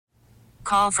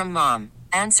Call from mom.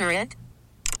 Answer it.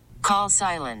 Call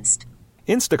silenced.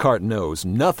 Instacart knows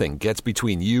nothing gets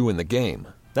between you and the game.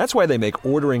 That's why they make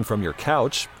ordering from your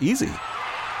couch easy.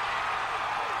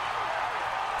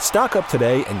 Stock up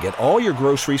today and get all your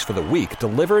groceries for the week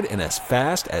delivered in as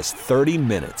fast as 30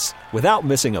 minutes without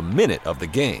missing a minute of the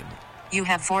game. You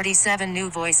have 47 new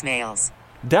voicemails.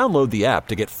 Download the app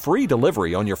to get free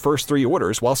delivery on your first 3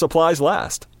 orders while supplies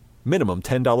last. Minimum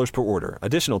 $10 per order.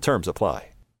 Additional terms apply.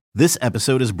 This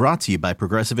episode is brought to you by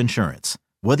Progressive Insurance.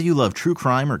 Whether you love true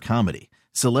crime or comedy,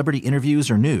 celebrity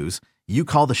interviews or news, you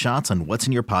call the shots on what's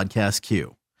in your podcast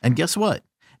queue. And guess what?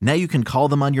 Now you can call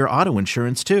them on your auto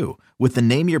insurance too with the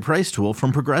Name Your Price tool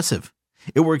from Progressive.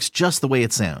 It works just the way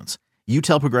it sounds. You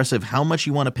tell Progressive how much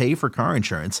you want to pay for car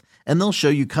insurance, and they'll show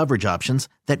you coverage options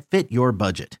that fit your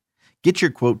budget. Get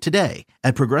your quote today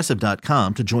at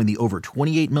Progressive.com to join the over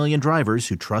 28 million drivers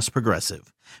who trust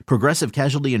Progressive. Progressive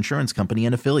Casualty Insurance Company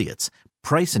and Affiliates.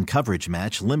 Price and coverage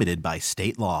match limited by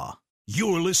state law.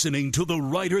 You're listening to the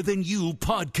Reiter Than You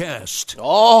podcast.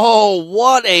 Oh,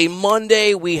 what a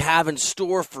Monday we have in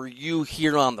store for you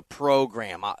here on the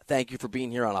program. Thank you for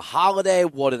being here on a holiday.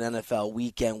 What an NFL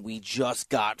weekend we just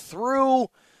got through. I'm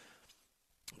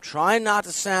trying not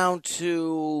to sound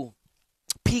too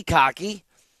peacocky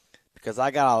because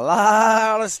I got a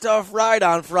lot of stuff right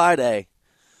on Friday.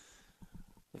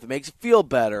 If it makes you feel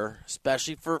better,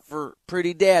 especially for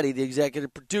Pretty Daddy, the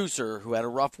executive producer, who had a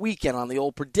rough weekend on the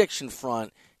old prediction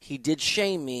front, he did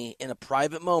shame me in a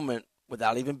private moment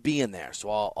without even being there. So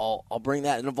I'll bring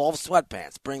that. It involves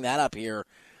sweatpants. Bring that up here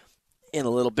in a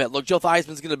little bit. Look, Joe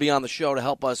Theismann's going to be on the show to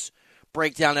help us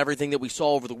break down everything that we saw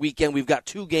over the weekend. We've got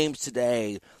 2 games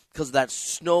today because of that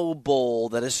snow bowl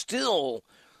that is still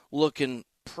looking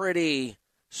pretty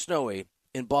snowy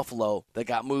in Buffalo that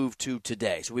got moved to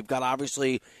today. So we've got,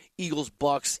 obviously,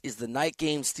 Eagles-Bucks is the night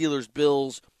game,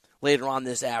 Steelers-Bills later on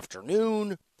this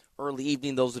afternoon, early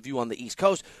evening, those of you on the East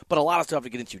Coast. But a lot of stuff to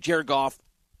get into. Jared Goff,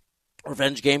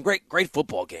 revenge game, great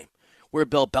football game. Where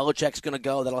Bill Belichick's going to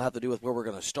go, that'll have to do with where we're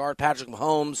going to start. Patrick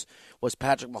Mahomes was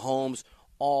Patrick Mahomes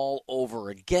all over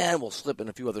again. We'll slip in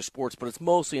a few other sports, but it's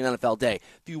mostly an NFL day.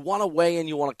 If you want to weigh in,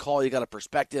 you want to call, you got a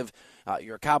perspective,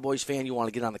 you're a Cowboys fan, you want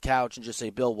to get on the couch and just say,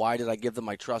 Bill, why did I give them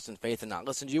my trust and faith and not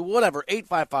listen to you? Whatever,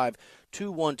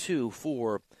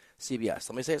 855-212-4CBS.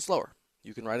 Let me say it slower.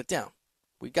 You can write it down.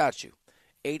 We got you.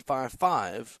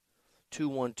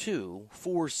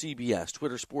 855-212-4CBS.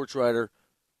 Twitter sports writer,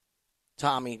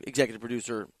 Tommy, executive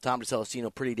producer, Tom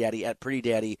DeCelestino, Pretty Daddy at Pretty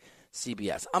Daddy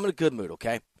CBS. I'm in a good mood,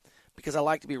 okay? Because I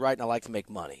like to be right and I like to make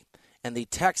money. And the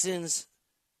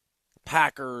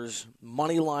Texans-Packers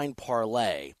moneyline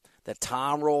parlay that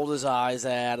Tom rolled his eyes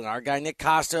at, and our guy Nick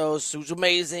Costos, who's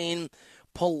amazing,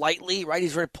 politely, right?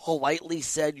 He's very politely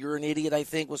said, you're an idiot, I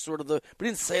think, was sort of the, but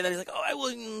he didn't say that. He's like, I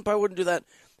probably wouldn't do that.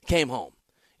 Came home.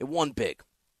 It won big.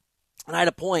 And I had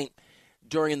a point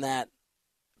during that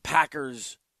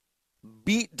Packers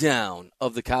beatdown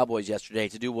of the Cowboys yesterday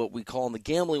to do what we call in the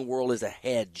gambling world is a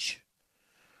hedge.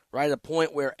 Right at a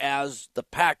point where, as the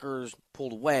Packers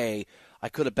pulled away, I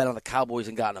could have bet on the Cowboys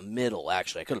and gotten a middle,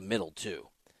 actually. I could have middled, too.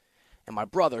 And my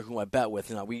brother, who I bet with,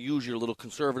 we usually are a little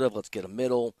conservative. Let's get a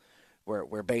middle,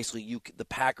 where basically the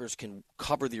Packers can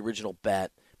cover the original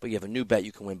bet, but you have a new bet,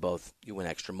 you can win both. You win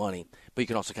extra money. But you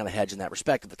can also kind of hedge in that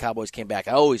respect. If the Cowboys came back,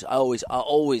 I always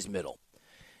middle.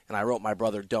 And I wrote my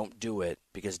brother, don't do it,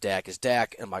 because Dak is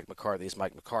Dak and Mike McCarthy is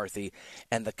Mike McCarthy,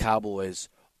 and the Cowboys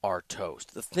are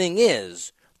toast. The thing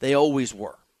is, they always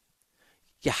were.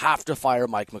 You have to fire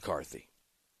Mike McCarthy.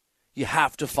 You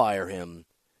have to fire him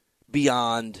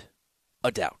beyond a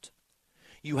doubt.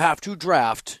 You have to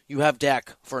draft. You have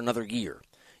Dak for another year.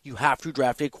 You have to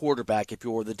draft a quarterback if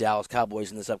you're the Dallas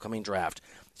Cowboys in this upcoming draft.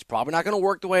 It's probably not going to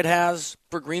work the way it has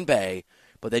for Green Bay,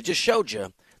 but they just showed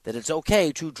you that it's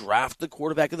okay to draft the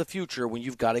quarterback of the future when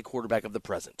you've got a quarterback of the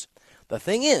present. The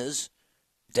thing is,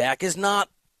 Dak is not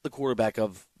the quarterback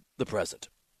of the present.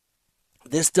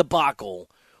 This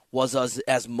debacle was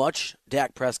as much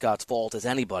Dak Prescott's fault as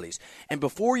anybody's. And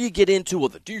before you get into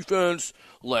the defense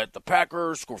let the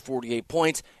Packers score 48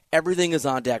 points, everything is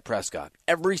on Dak Prescott.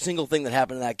 Every single thing that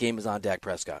happened in that game is on Dak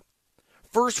Prescott.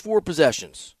 First 4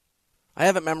 possessions. I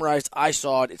haven't memorized. I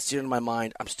saw it. It's seared in my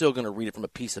mind. I'm still going to read it from a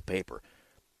piece of paper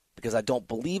because I don't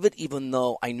believe it, even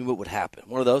though I knew it would happen.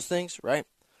 One of those things, right?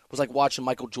 It was like watching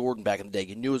Michael Jordan back in the day.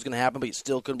 You knew it was going to happen, but you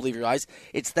still couldn't believe your eyes.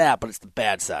 It's that, but it's the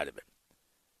bad side of it.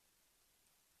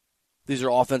 These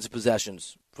are offensive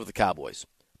possessions for the Cowboys.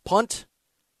 Punt,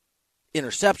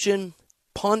 interception,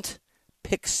 punt,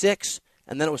 pick 6,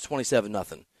 and then it was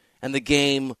 27-0. And the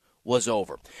game was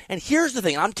over. And here's the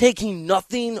thing. I'm taking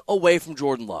nothing away from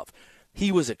Jordan Love.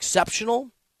 He was exceptional.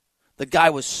 The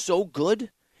guy was so good.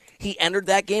 He entered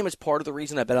that game as part of the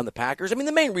reason I bet on the Packers. I mean,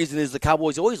 the main reason is the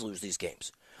Cowboys always lose these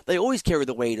games. They always carry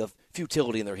the weight of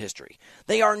futility in their history.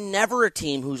 They are never a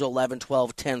team who's 11,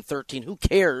 12, 10, 13. Who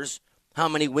cares how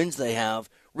many wins they have?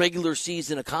 Regular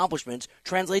season accomplishments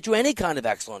translate to any kind of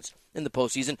excellence in the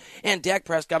postseason. And Dak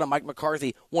Prescott and Mike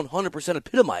McCarthy 100%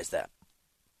 epitomize that.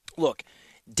 Look,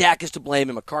 Dak is to blame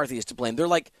and McCarthy is to blame. They're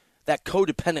like that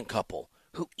codependent couple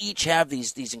who each have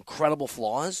these incredible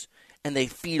flaws, and they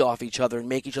feed off each other and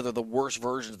make each other the worst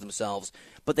versions of themselves,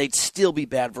 but they'd still be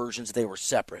bad versions if they were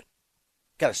separate.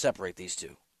 Got to separate these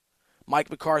two. Mike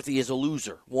McCarthy is a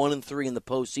loser, 1-3 in the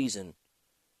postseason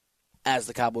as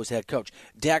the Cowboys head coach.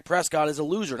 Dak Prescott is a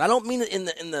loser, and I don't mean it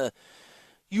in the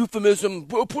euphemism,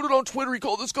 put it on Twitter, he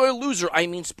called this guy a loser. I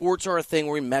mean, sports are a thing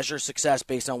where we measure success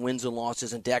based on wins and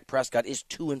losses, and Dak Prescott is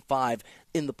 2-5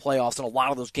 in the playoffs, and a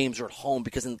lot of those games are at home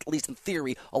because, at least in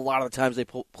theory, a lot of the times they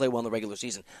play well in the regular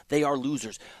season. They are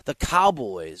losers. The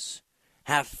Cowboys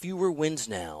have fewer wins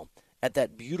now at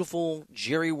that beautiful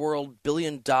Jerry World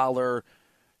billion-dollar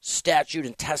statute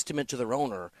and testament to their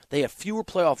owner. They have fewer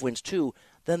playoff wins, too,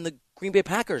 than the Green Bay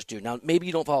Packers do. Now, maybe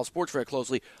you don't follow sports very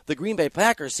closely. The Green Bay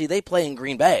Packers, see, they play in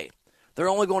Green Bay. They're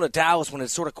only going to Dallas when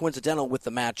it's sort of coincidental with the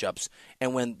matchups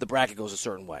and when the bracket goes a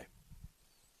certain way.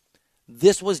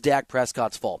 This was Dak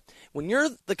Prescott's fault. When you're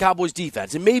the Cowboys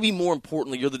defense, and maybe more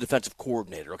importantly, you're the defensive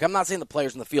coordinator. Okay, I'm not saying the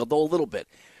players in the field, though a little bit.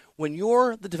 When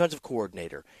you're the defensive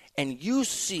coordinator and you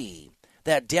see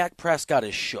that Dak Prescott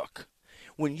is shook,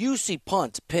 when you see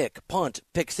punt, pick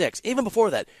six, even before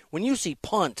that, when you see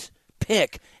punt,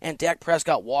 pick, and Dak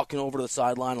Prescott walking over to the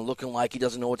sideline and looking like he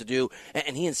doesn't know what to do,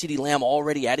 and he and CeeDee Lamb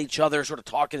already at each other, sort of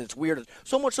talking, it's weird.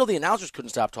 So much so the announcers couldn't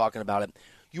stop talking about it.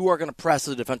 You are going to press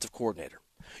as a defensive coordinator.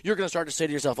 You're going to start to say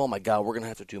to yourself, oh my God, we're going to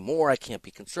have to do more. I can't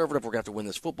be conservative. We're going to have to win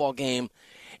this football game.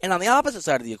 And on the opposite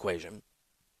side of the equation,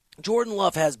 Jordan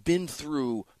Love has been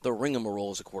through the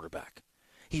rigmarole as a quarterback.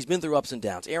 He's been through ups and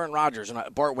downs. Aaron Rodgers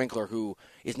and Bart Winkler, who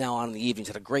is now on in the evenings,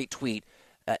 had a great tweet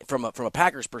from a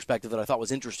Packers perspective that I thought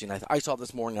was interesting. I saw it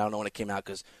this morning. I don't know when it came out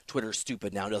because Twitter's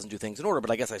stupid now. It doesn't do things in order,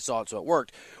 but I guess I saw it, so it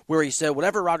worked, where he said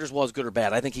whatever Rodgers was, good or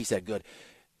bad, I think he said good,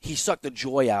 he sucked the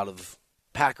joy out of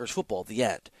Packers football at the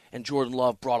end, and Jordan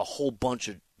Love brought a whole bunch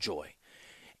of joy.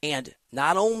 And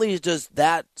not only does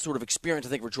that sort of experience, I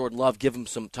think, for Jordan Love give him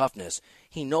some toughness,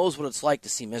 he knows what it's like to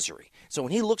see misery. So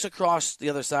when he looks across the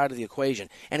other side of the equation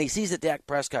and he sees that Dak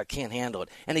Prescott can't handle it,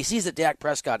 and he sees that Dak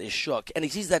Prescott is shook, and he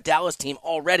sees that Dallas team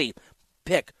already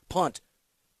pick, punt,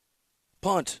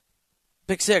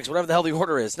 pick six, whatever the hell the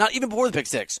order is, not even before the pick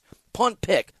six, punt,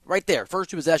 pick, right there, first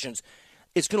two possessions,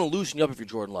 it's going to loosen you up if you're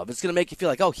Jordan Love. It's going to make you feel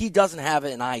like, oh, he doesn't have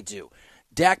it and I do.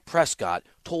 Dak Prescott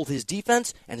told his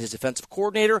defense and his defensive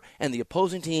coordinator and the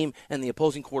opposing team and the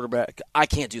opposing quarterback, I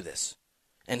can't do this.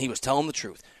 And he was telling the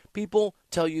truth. People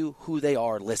tell you who they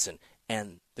are, listen.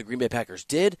 And the Green Bay Packers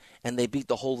did, and they beat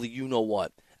the holy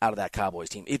you-know-what out of that Cowboys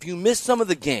team. If you missed some of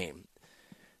the game,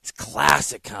 it's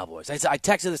classic Cowboys. I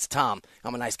texted this to Tom.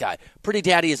 I'm a nice guy. Pretty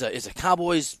Daddy is a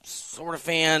Cowboys sort of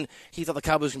fan. He thought the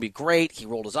Cowboys were going to be great. He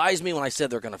rolled his eyes at me when I said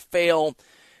they're going to fail.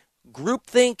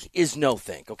 Groupthink is no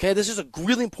think, okay? This is a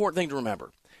really important thing to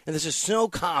remember. And this is so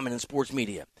common in sports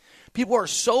media. People are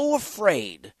so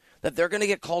afraid that they're going to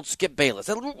get called Skip Bayless.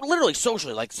 Literally,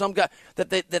 socially, like some guy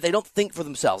that they don't think for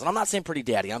themselves. And I'm not saying Pretty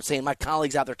Daddy. I'm saying my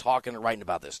colleagues out there talking and writing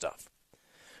about this stuff.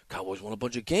 Cowboys won a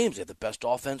bunch of games. They have the best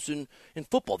offense in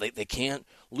football. They can't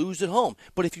lose at home.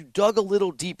 But if you dug a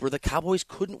little deeper, the Cowboys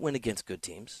couldn't win against good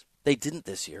teams. They didn't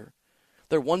this year.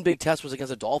 Their one big test was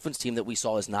against a Dolphins team that we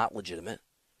saw as not legitimate.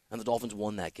 And the Dolphins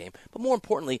won that game. But more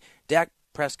importantly, Dak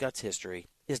Prescott's history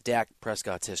is Dak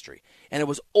Prescott's history. And it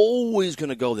was always going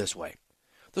to go this way.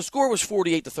 The score was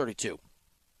 48-32.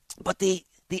 But the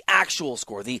actual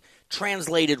score, the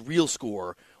translated real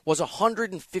score, was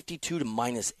 152 to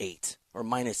 -8 or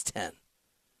 -10.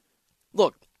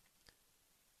 Look,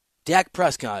 Dak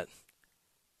Prescott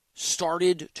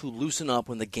started to loosen up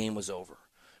when the game was over.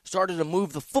 Started to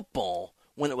move the football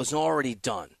when it was already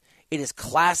done. It is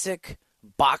classic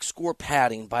box score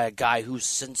padding by a guy who's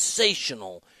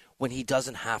sensational when he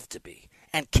doesn't have to be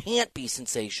and can't be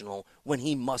sensational when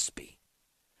he must be.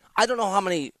 I don't know how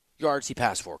many yards he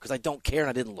passed for because I don't care and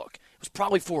I didn't look. It was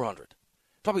probably 400.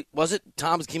 Probably, was it?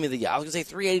 Tom's giving me the I was going to say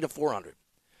 380 to 400.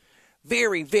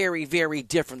 Very, very, very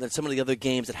different than some of the other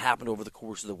games that happened over the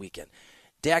course of the weekend.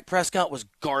 Dak Prescott was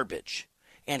garbage.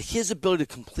 And his ability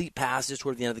to complete passes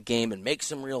toward the end of the game and make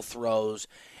some real throws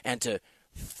and to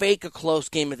fake a close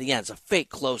game at the end. It's a fake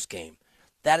close game.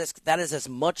 That is as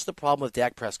much the problem with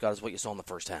Dak Prescott as what you saw in the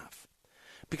first half.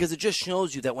 Because it just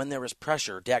shows you that when there is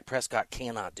pressure, Dak Prescott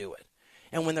cannot do it.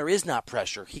 And when there is not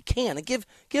pressure, he can. And give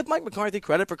Mike McCarthy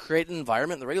credit for creating an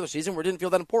environment in the regular season where it didn't feel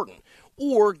that important.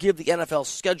 Or give the NFL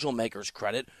schedule makers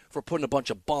credit for putting a bunch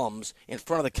of bums in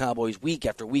front of the Cowboys week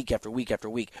after week after week after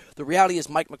week. The reality is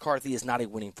Mike McCarthy is not a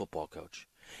winning football coach.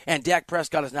 And Dak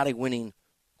Prescott is not a winning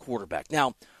quarterback.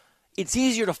 Now, it's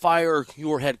easier to fire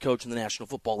your head coach in the National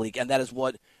Football League, and that is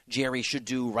what Jerry should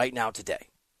do right now today.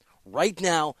 Right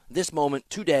now, this moment,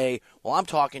 today, while I'm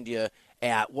talking to you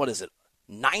at,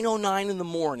 9:09 in the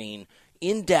morning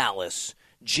in Dallas,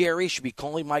 Jerry should be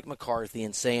calling Mike McCarthy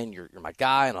and saying, you're my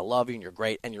guy, and I love you, and you're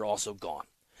great, and you're also gone.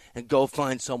 And go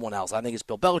find someone else. I think it's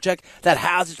Bill Belichick. That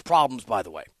has its problems, by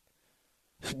the way.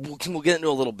 We'll get into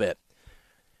a little bit.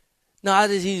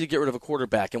 Not as easy to get rid of a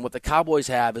quarterback, and what the Cowboys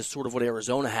have is sort of what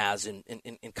Arizona has in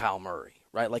Kyle Murray,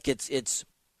 right? Like it's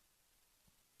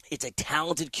a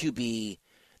talented QB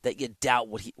that you doubt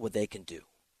what they can do.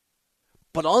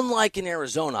 But unlike in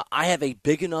Arizona, I have a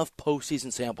big enough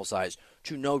postseason sample size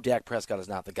to know Dak Prescott is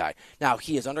not the guy. Now,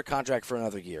 he is under contract for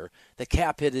another year. The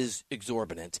cap hit is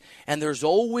exorbitant. And there's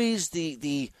always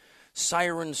the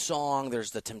siren song.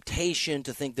 There's the temptation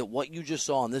to think that what you just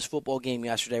saw in this football game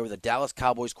yesterday where the Dallas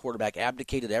Cowboys quarterback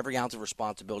abdicated every ounce of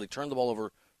responsibility, turned the ball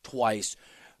over twice,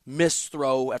 missed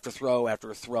throw after throw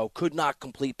after throw, could not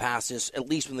complete passes, at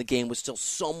least when the game was still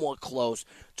somewhat close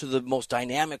to the most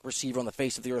dynamic receiver on the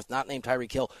face of the earth, not named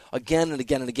Tyreek Hill. Again and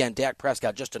again and again, Dak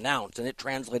Prescott just announced, and it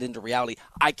translated into reality,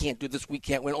 I can't do this, we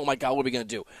can't win, oh my God, what are we going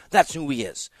to do? That's who he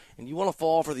is. And you want to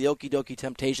fall for the okie dokie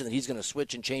temptation that he's going to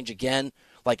switch and change again,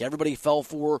 like everybody fell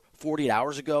for 48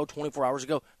 hours ago, 24 hours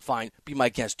ago, fine, be my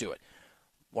guest, do it.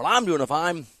 What I'm doing if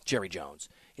I'm Jerry Jones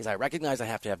is I recognize I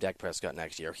have to have Dak Prescott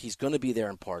next year. He's going to be there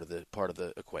in part of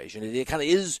the equation. It kind of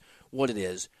is what it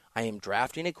is. I am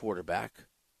drafting a quarterback.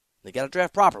 They got to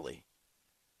draft properly.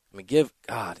 I mean,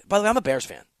 by the way, I'm a Bears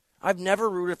fan. I've never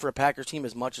rooted for a Packers team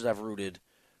as much as I've rooted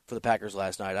for the Packers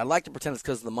last night. I like to pretend it's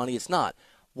because of the money. It's not.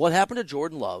 What happened to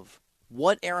Jordan Love,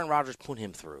 what Aaron Rodgers put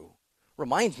him through,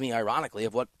 reminds me, ironically,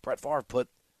 of what Brett Favre put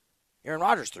Aaron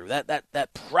Rodgers through.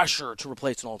 That pressure to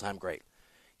replace an all-time great.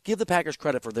 Give the Packers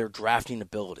credit for their drafting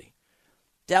ability.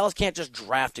 Dallas can't just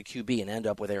draft a QB and end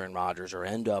up with Aaron Rodgers or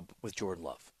end up with Jordan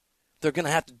Love. They're going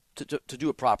to have to do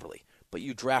it properly. But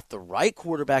you draft the right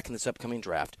quarterback in this upcoming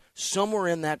draft, somewhere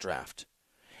in that draft,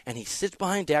 and he sits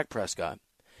behind Dak Prescott,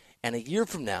 and a year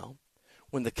from now,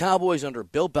 when the Cowboys under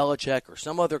Bill Belichick or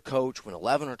some other coach win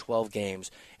 11 or 12 games,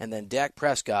 and then Dak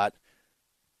Prescott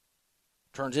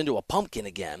turns into a pumpkin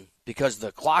again because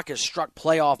the clock has struck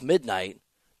playoff midnight,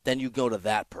 then you go to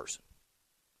that person.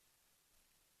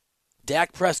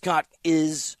 Dak Prescott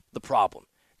is the problem.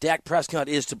 Dak Prescott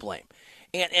is to blame.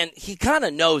 And he kind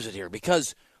of knows it here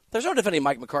because there's no defending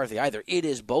Mike McCarthy either. It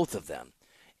is both of them.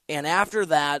 And after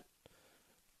that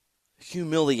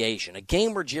humiliation, a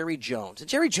game where Jerry Jones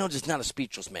is not a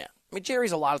speechless man. I mean,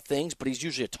 Jerry's a lot of things, but he's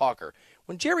usually a talker.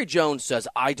 When Jerry Jones says,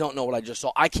 I don't know what I just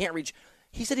saw, I can't reach,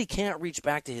 he said he can't reach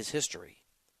back to his history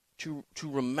to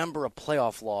remember a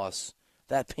playoff loss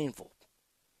that painful.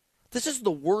 This is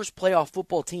the worst playoff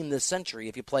football team this century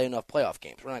if you play enough playoff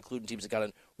games. We're not including teams that got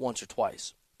in once or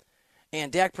twice.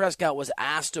 And Dak Prescott was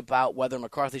asked about whether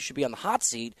McCarthy should be on the hot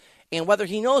seat, and whether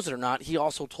he knows it or not, he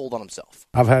also told on himself.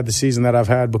 I've had the season that I've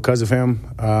had because of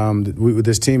him.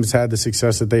 This team has had the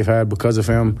success that they've had because of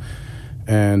him.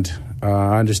 And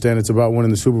I understand it's about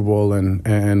winning the Super Bowl,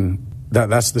 and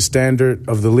that's the standard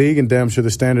of the league and damn sure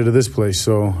the standard of this place.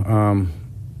 So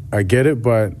I get it,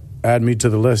 but add me to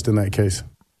the list in that case.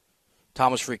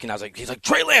 Tom was freaking out. He's like,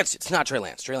 Trey Lance. It's not Trey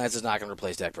Lance. Trey Lance is not going to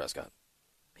replace Dak Prescott.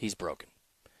 He's broken.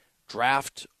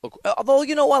 Although,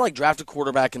 you know what? Like, draft a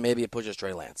quarterback and maybe it pushes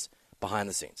Trey Lance behind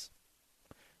the scenes.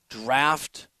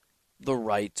 Draft the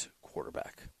right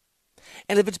quarterback.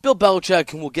 And if it's Bill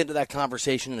Belichick, and we'll get into that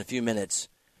conversation in a few minutes,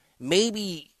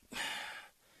 maybe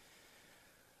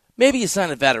you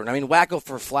sign a veteran. I mean, wacko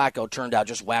for Flacco turned out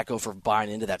just wacko for buying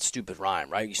into that stupid rhyme,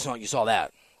 right? You saw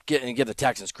that. Give the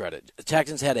Texans credit. The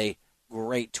Texans had a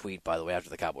great tweet, by the way, after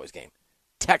the Cowboys game.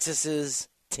 Texas's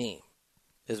team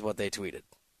is what they tweeted.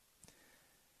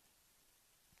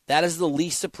 That is the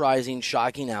least surprising,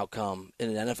 shocking outcome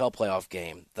in an NFL playoff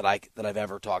game that I've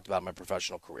ever talked about in my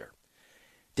professional career.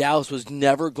 Dallas was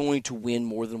never going to win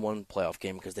more than one playoff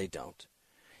game because they don't.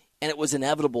 And it was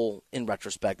inevitable in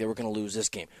retrospect. They were going to lose this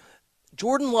game.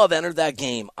 Jordan Love entered that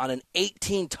game on an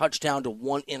 18 touchdown to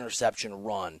 1 interception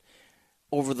run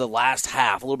over the last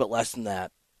half, a little bit less than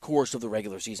that, course of the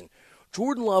regular season.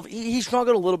 Jordan Love, he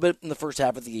struggled a little bit in the first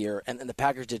half of the year, and the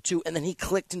Packers did too, and then he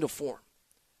clicked into form.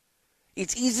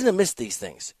 It's easy to miss these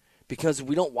things because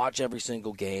we don't watch every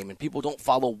single game and people don't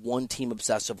follow one team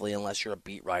obsessively unless you're a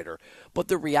beat writer. But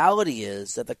the reality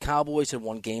is that the Cowboys had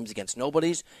won games against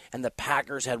nobodies and the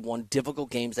Packers had won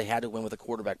difficult games they had to win with a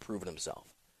quarterback proving himself.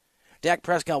 Dak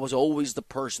Prescott was always the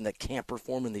person that can't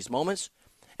perform in these moments.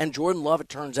 And Jordan Love, it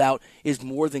turns out, is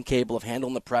more than capable of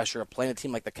handling the pressure of playing a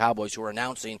team like the Cowboys who are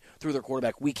announcing through their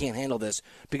quarterback, we can't handle this,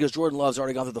 because Jordan Love's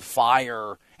already gone through the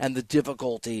fire and the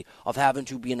difficulty of having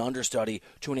to be an understudy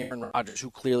to an Aaron Rodgers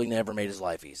who clearly never made his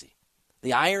life easy.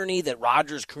 The irony that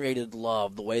Rodgers created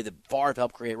Love the way that Favre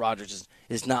helped create Rodgers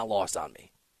is not lost on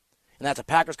me. And that's a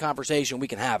Packers conversation. We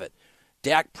can have it.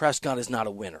 Dak Prescott is not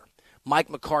a winner. Mike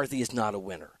McCarthy is not a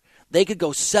winner. They could go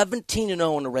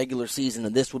 17-0 in the regular season,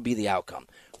 and this would be the outcome.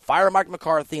 Fire Mike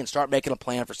McCarthy and start making a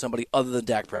plan for somebody other than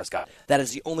Dak Prescott. That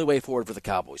is the only way forward for the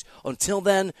Cowboys. Until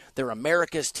then, they're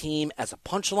America's team as a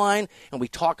punchline, and we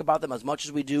talk about them as much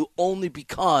as we do only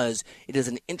because it is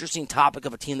an interesting topic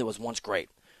of a team that was once great.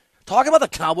 Talking about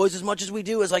the Cowboys as much as we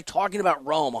do is like talking about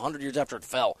Rome 100 years after it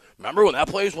fell. Remember when that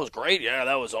place was great? Yeah,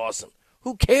 that was awesome.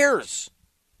 Who cares?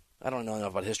 I don't know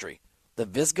enough about history. The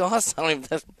Visigoths?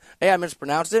 A, I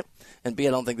mispronounced it, and B,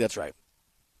 I don't think that's right.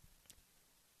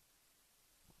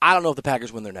 I don't know if the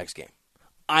Packers win their next game.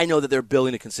 I know that they're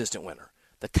building a consistent winner.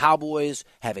 The Cowboys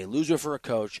have a loser for a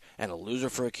coach and a loser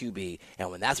for a QB, and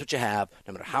when that's what you have,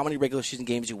 no matter how many regular season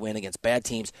games you win against bad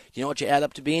teams, you know what you add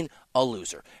up to being? A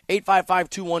loser.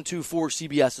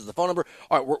 855-2124-CBS is the phone number.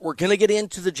 All right, we're going to get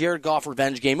into the Jared Goff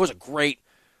revenge game. It was a great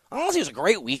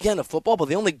weekend of football, but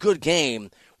the only good game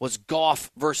was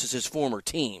Goff versus his former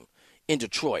team in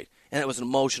Detroit, and it was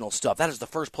emotional stuff. That is the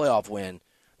first playoff win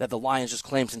that the Lions just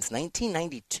claimed since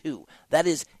 1992. That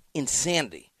is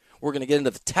insanity. We're going to get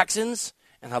into the Texans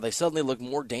and how they suddenly look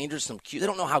more dangerous. They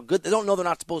don't know how good. They don't know they're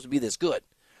not supposed to be this good.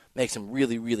 Makes them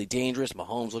really, really dangerous.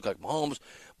 Mahomes look like Mahomes.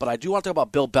 But I do want to talk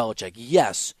about Bill Belichick.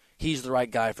 Yes, he's the right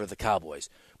guy for the Cowboys.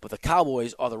 But the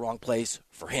Cowboys are the wrong place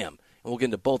for him. And we'll get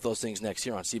into both those things next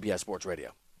here on CBS Sports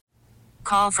Radio.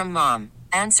 Call from mom.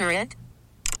 Answer it.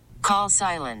 Call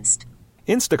silenced.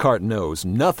 Instacart knows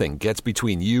nothing gets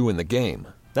between you and the game.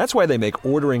 That's why they make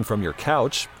ordering from your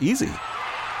couch easy.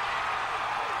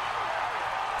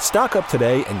 Stock up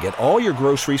today and get all your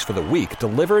groceries for the week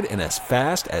delivered in as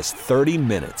fast as 30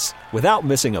 minutes without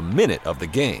missing a minute of the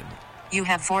game. You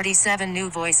have 47 new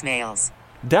voicemails.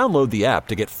 Download the app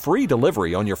to get free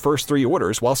delivery on your first 3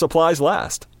 orders while supplies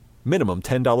last. Minimum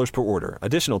 $10 per order.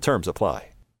 Additional terms apply.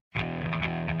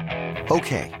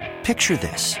 Okay, picture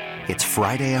this. It's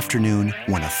Friday afternoon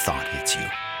when a thought hits you.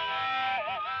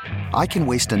 I can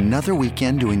waste another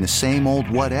weekend doing the same old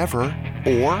whatever,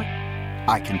 or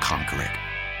I can conquer it.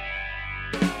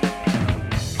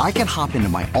 I can hop into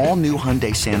my all-new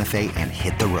Hyundai Santa Fe and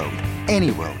hit the road. Any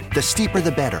road. The steeper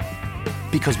the better.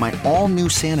 Because my all-new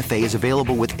Santa Fe is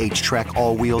available with H-Track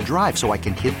all-wheel drive, so I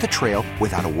can hit the trail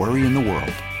without a worry in the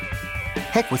world.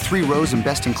 Heck, with 3 rows and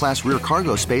best-in-class rear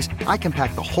cargo space, I can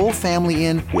pack the whole family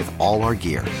in with all our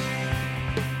gear.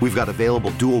 We've got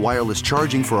available dual wireless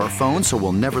charging for our phones, so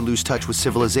we'll never lose touch with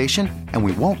civilization, and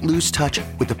we won't lose touch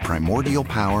with the primordial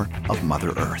power of Mother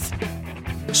Earth.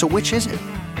 So which is it?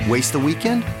 Waste the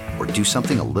weekend or do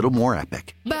something a little more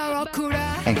epic?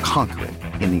 And conquer it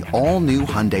in the all-new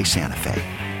Hyundai Santa Fe.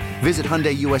 Visit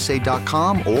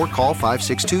HyundaiUSA.com or call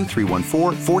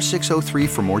 562-314-4603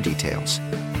 for more details.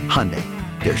 Hyundai,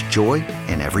 there's joy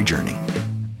in every journey.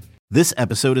 This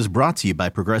episode is brought to you by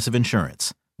Progressive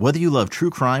Insurance. Whether you love true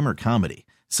crime or comedy,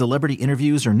 celebrity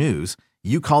interviews or news,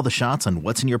 you call the shots on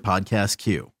what's in your podcast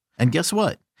queue. And guess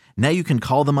what? Now you can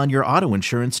call them on your auto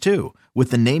insurance too with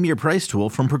the Name Your Price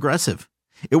tool from Progressive.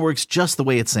 It works just the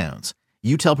way it sounds.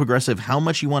 You tell Progressive how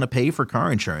much you want to pay for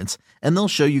car insurance, and they'll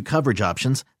show you coverage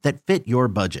options that fit your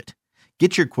budget.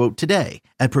 Get your quote today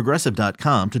at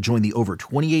Progressive.com to join the over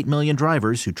 28 million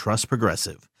drivers who trust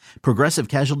Progressive. Progressive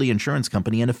Casualty Insurance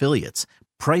Company and Affiliates.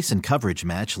 Price and coverage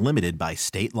match limited by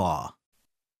state law.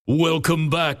 Welcome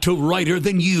back to Reiter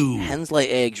Than You. Hens lay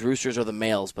eggs, roosters are the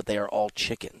males, but they are all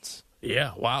chickens.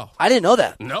 Yeah, wow. I didn't know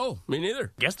that. No, me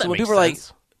neither. Guess that So when makes people are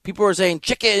sense. people are saying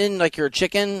chicken, like you're a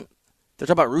chicken, they're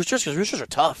talking about roosters because roosters are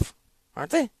tough,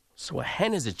 aren't they? So a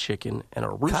hen is a chicken and a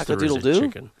rooster is a Cock-a-doodle-doo?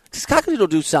 chicken. Does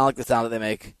cock-a-doodle-doo sound like the sound that they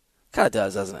make? Kind of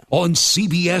does, doesn't it? On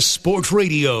CBS Sports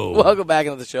Radio. Welcome back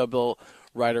into the show. Bill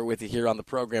Reiter with you here on the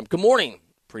program. Good morning,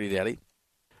 pretty daddy.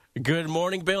 Good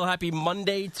morning, Bill. Happy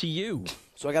Monday to you.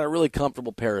 So I got a really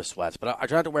comfortable pair of sweats, but I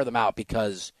try not to wear them out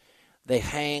because they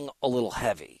hang a little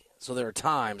heavy. So there are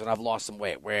times, and I've lost some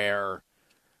weight, where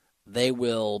they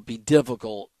will be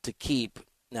difficult to keep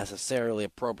necessarily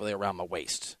appropriately around my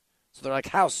waist. So they're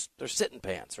like they're sitting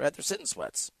pants, right? They're sitting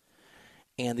sweats.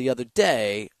 And the other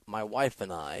day, my wife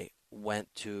and I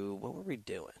went to, what were we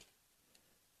doing?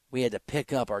 We had to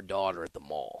pick up our daughter at the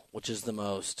mall, which is the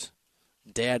most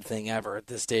dad thing ever at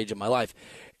this stage of my life.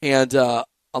 And on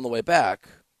the way back,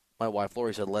 my wife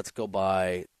Lori said, let's go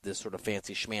buy this sort of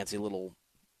fancy schmancy little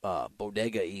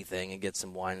bodega-y thing and get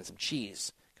some wine and some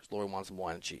cheese. Because Lori wants some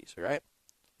wine and cheese, right?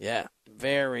 Yeah.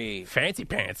 Very fancy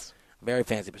pants. Very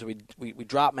fancy. So we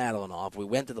dropped Madeline off. We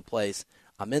went to the place.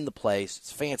 I'm in the place.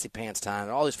 It's fancy pants time.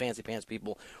 And all these fancy pants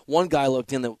people. One guy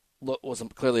looked in that was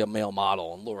clearly a male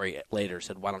model. And Lori later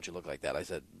said, why don't you look like that? I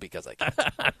said, because I can't.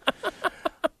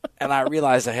 And I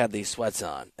realized I had these sweats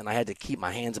on. And I had to keep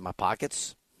my hands in my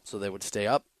pockets so they would stay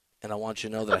up. And I want you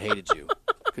to know that I hated you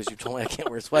because you told me I can't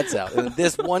wear sweats out. And in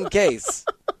this one case,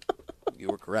 you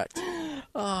were correct.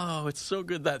 Oh, it's so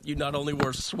good that you not only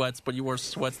wear sweats, but you wear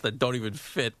sweats that don't even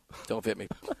fit. Don't fit me.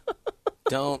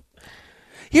 Don't.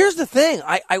 Here's the thing.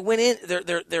 I went in.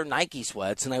 They're Nike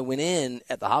sweats, and I went in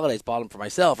at the holidays, bought them for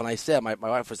myself, and I said, my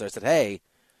wife was there. I said, hey,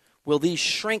 will these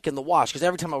shrink in the wash? Because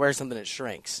every time I wear something, it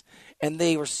shrinks. And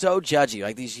they were so judgy,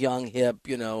 like these young, hip,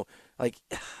 like,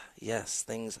 yes,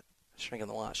 things shrink in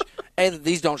the wash. And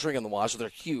these don't shrink in the wash, so they're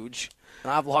huge.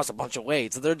 And I've lost a bunch of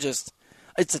weight, so they're just,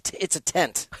 it's a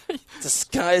tent. It's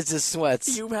disguised as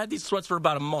sweats. You've had these sweats for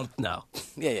about a month now.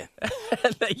 Yeah.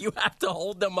 And then you have to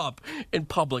hold them up in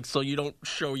public so you don't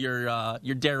show your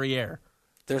derriere.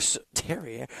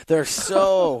 Derriere? They're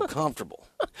so comfortable.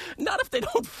 Not if they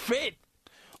don't fit.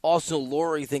 Also,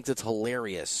 Lori thinks it's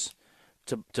hilarious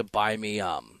to buy me,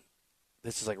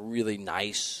 this is like really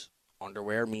nice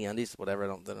underwear, MeUndies, whatever.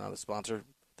 They're not a sponsor.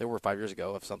 They were 5 years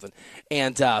ago of something.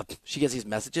 And she gets these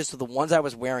messages. So the ones I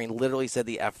was wearing literally said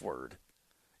the F word.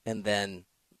 And then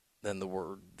the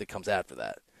word that comes after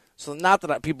that. So not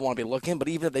that people want to be looking, but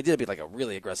even if they did, it'd be like a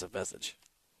really aggressive message.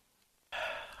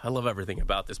 I love everything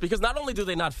about this. Because not only do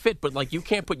they not fit, but like you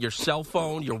can't put your cell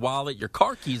phone, your wallet, your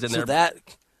car keys in there.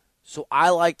 So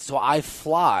I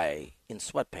fly in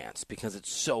sweatpants because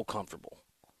it's so comfortable.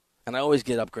 And I always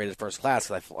get upgraded first class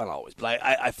because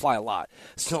I fly a lot.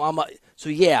 So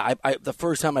the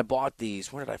first time I bought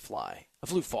these, where did I fly? I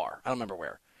flew far. I don't remember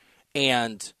where.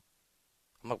 And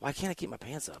I'm like, why can't I keep my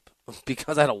pants up?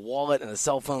 Because I had a wallet and a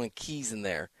cell phone and keys in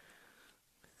there.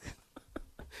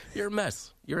 You're a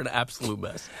mess. You're an absolute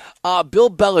mess. Bill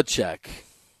Belichick,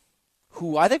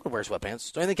 who I think would wear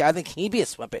sweatpants. I think he'd be a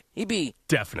sweatpants. He'd be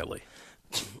definitely.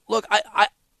 Look,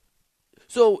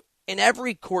 so in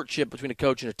every courtship between a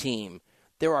coach and a team,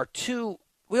 there are two.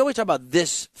 We always talk about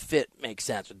this fit makes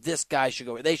sense. Or this guy should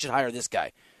go. They should hire this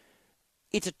guy.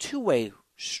 It's a two-way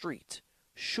street.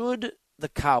 Should the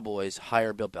Cowboys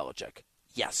hire Bill Belichick?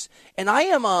 Yes. And I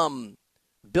am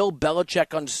Bill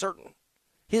Belichick uncertain.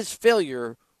 His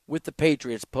failure with the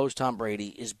Patriots post Tom Brady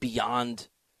is beyond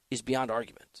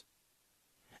argument.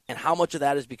 And how much of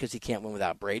that is because he can't win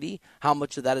without Brady? How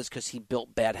much of that is because he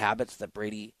built bad habits that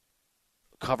Brady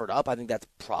covered up? I think that's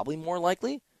probably more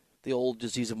likely. The old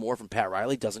disease of more from Pat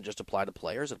Riley doesn't just apply to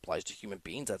players. It applies to human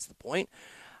beings. That's the point.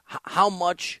 How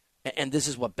much, and this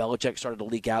is what Belichick started to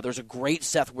leak out. There's a great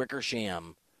Seth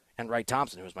Wickersham and Wright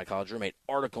Thompson, who was my college roommate,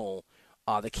 article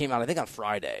that came out, I think, on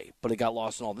Friday, but it got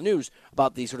lost in all the news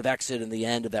about the sort of exit and the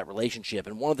end of that relationship.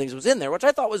 And one of the things that was in there, which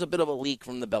I thought was a bit of a leak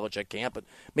from the Belichick camp, but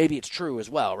maybe it's true as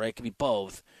well, right? It could be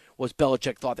both, was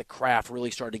Belichick thought that Kraft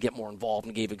really started to get more involved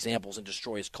and gave examples and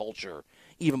destroy his culture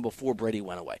even before Brady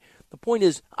went away. The point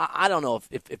is, I don't know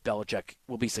if Belichick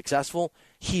will be successful.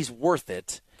 He's worth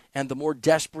it. And the more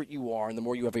desperate you are and the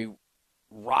more you have a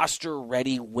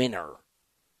roster-ready winner,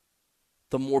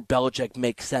 the more Belichick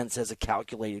makes sense as a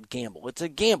calculated gamble. It's a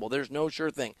gamble. There's no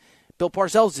sure thing. Bill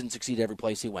Parcells didn't succeed every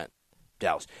place he went.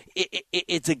 Dallas.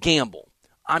 It's a gamble.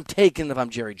 I'm taking if I'm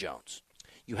Jerry Jones.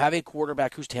 You have a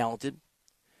quarterback who's talented.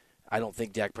 I don't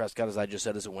think Dak Prescott, as I just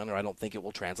said, is a winner. I don't think it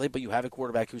will translate, but you have a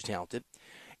quarterback who's talented.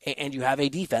 And you have a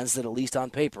defense that, at least on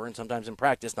paper and sometimes in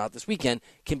practice, not this weekend,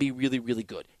 can be really, really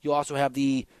good. You also have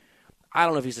I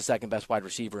don't know if he's the second best wide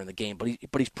receiver in the game, but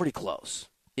he's pretty close.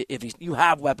 You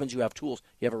have weapons, you have tools,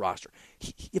 you have a roster.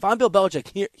 If I'm Bill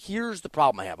Belichick, here's the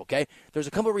problem I have, okay? There's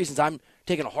a couple of reasons I'm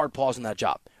taking a hard pause on that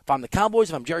job. If I'm the Cowboys,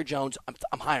 if I'm Jerry Jones,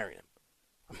 I'm hiring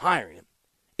him.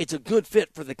 It's a good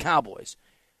fit for the Cowboys.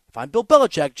 If I'm Bill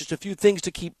Belichick, just a few things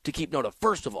to keep note of.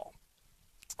 First of all,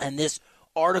 and this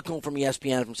article from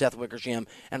ESPN from Seth Wickersham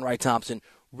and Wright Thompson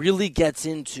really gets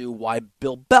into why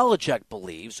Bill Belichick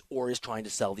believes, or is trying to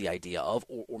sell the idea of,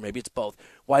 or maybe it's both,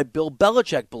 why Bill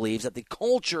Belichick believes that the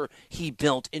culture he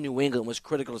built in New England was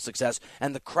critical to success,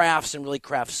 and the Krafts and really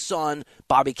Kraft's son,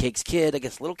 Bobby Cake's kid, I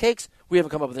guess Little Cakes, we haven't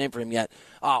come up with a name for him yet,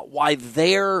 why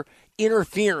they're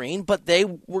interfering, but they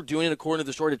were doing it according to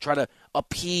the story to try to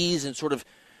appease and sort of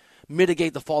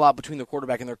mitigate the fallout between their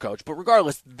quarterback and their coach. But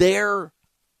regardless, they're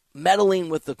meddling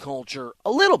with the culture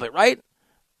a little bit, right?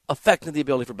 Affecting the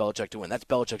ability for Belichick to win. That's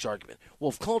Belichick's argument.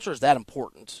 Well, if culture is that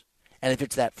important, and if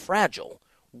it's that fragile,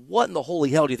 what in the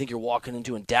holy hell do you think you're walking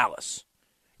into in Dallas?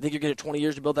 You think you're going to get 20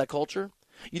 years to build that culture?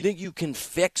 You think you can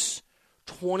fix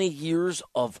 20 years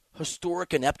of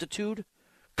historic ineptitude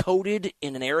coated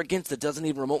in an arrogance that doesn't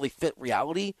even remotely fit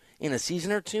reality in a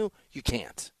season or two? You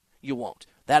can't. You won't.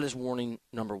 That is warning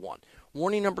number one.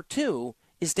 Warning number two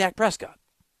is Dak Prescott.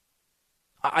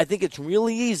 I think it's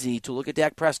really easy to look at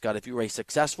Dak Prescott if you're a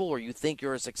successful or you think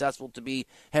you're a successful to be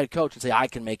head coach and say, I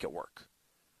can make it work.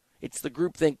 It's the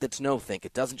groupthink that's no-think.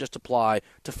 It doesn't just apply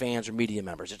to fans or media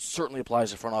members. It certainly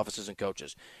applies to front offices and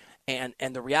coaches. And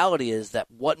the reality is that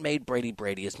what made Brady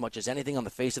Brady as much as anything on the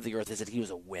face of the earth is that he was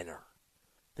a winner.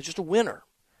 He's just a winner.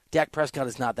 Dak Prescott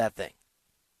is not that thing.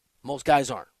 Most guys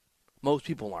aren't. Most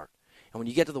people aren't. And when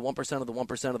you get to the 1% of the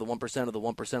 1% of the 1% of the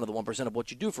 1% of the 1% of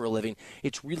what you do for a living,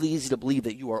 it's really easy to believe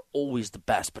that you are always the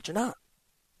best, but you're not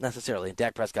necessarily, and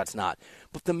Dak Prescott's not.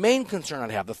 But the main concern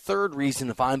I have, the third reason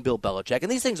if I'm Bill Belichick, and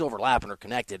these things overlap and are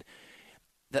connected,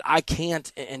 that I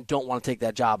can't and don't want to take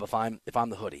that job if I'm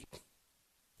the hoodie.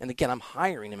 And again, I'm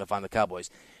hiring him if I'm the Cowboys.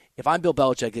 If I'm Bill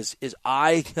Belichick, is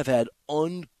I have had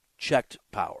unchecked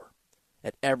power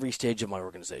at every stage of my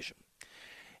organization.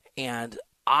 And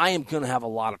I am going to have a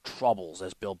lot of troubles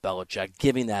as Bill Belichick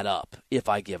giving that up if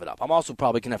I give it up. I'm also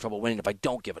probably going to have trouble winning if I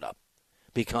don't give it up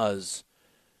because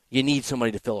you need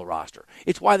somebody to fill a roster.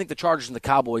 It's why I think the Chargers and the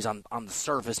Cowboys on the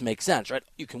surface make sense, right?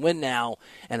 You can win now,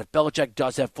 and if Belichick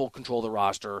does have full control of the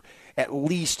roster, at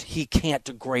least he can't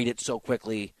degrade it so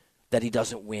quickly that he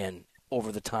doesn't win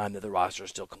over the time that the roster is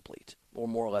still complete or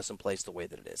more or less in place the way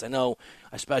that it is. I know,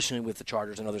 especially with the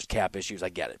Chargers, I know there's cap issues. I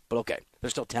get it. But okay,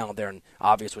 there's still talent there and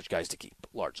obvious which guys to keep,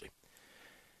 largely.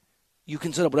 You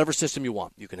can set up whatever system you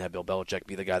want. You can have Bill Belichick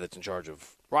be the guy that's in charge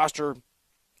of roster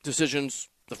decisions,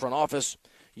 the front office.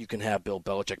 You can have Bill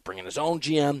Belichick bring in his own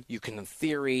GM. You can, in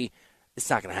theory, it's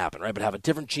not going to happen, right? But have a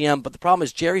different GM. But the problem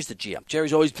is Jerry's the GM.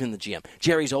 Jerry's always been the GM.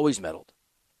 Jerry's always meddled.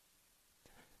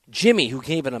 Jimmy, who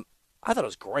gave it I thought it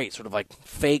was great, sort of like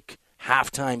fake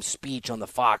halftime speech on the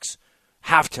Fox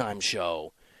halftime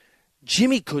show.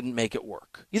 Jimmy couldn't make it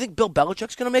work. You think Bill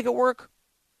Belichick's going to make it work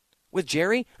with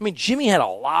Jerry? I mean, Jimmy had a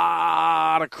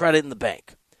lot of credit in the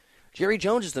bank. Jerry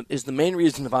Jones is the main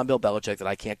reason if I'm Bill Belichick that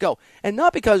I can't go. And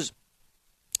not because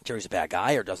Jerry's a bad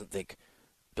guy or doesn't think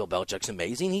Bill Belichick's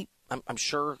amazing. I'm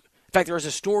sure. In fact, there was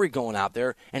a story going out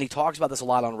there, and he talks about this a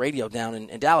lot on radio down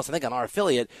in Dallas, I think on our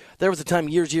affiliate. There was a time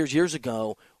years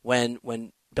ago when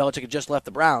Belichick had just left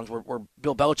the Browns where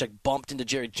Bill Belichick bumped into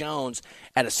Jerry Jones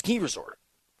at a ski resort.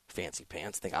 Fancy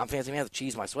pants. Think I'm fancy man, the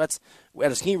cheese, my sweats.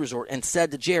 At a ski resort and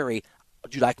said to Jerry,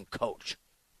 dude, I can coach.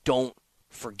 Don't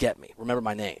forget me. Remember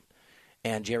my name.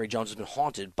 And Jerry Jones has been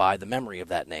haunted by the memory of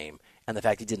that name and the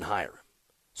fact he didn't hire him.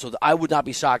 So I would not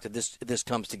be shocked if this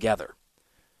comes together.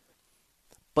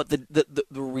 But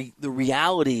the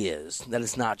reality is that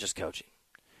it's not just coaching.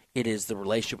 It is the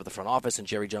relationship with the front office, and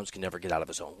Jerry Jones can never get out of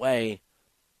his own way.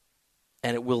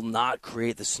 And it will not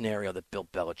create the scenario that Bill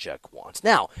Belichick wants.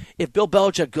 Now, if Bill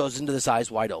Belichick goes into this eyes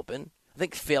wide open, I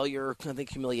think failure, I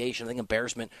think humiliation, I think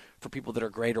embarrassment for people that are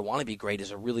great or want to be great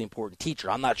is a really important teacher.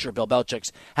 I'm not sure Bill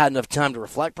Belichick's had enough time to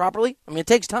reflect properly. I mean, it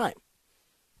takes time.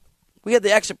 We had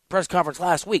the exit press conference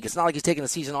last week. It's not like he's taking a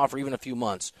season off or even a few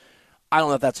months. I don't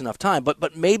know if that's enough time,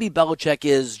 but maybe Belichick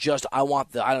is just,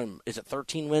 is it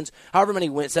 13 wins? However many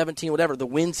wins, 17, whatever, the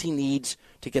wins he needs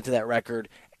to get to that record,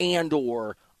 and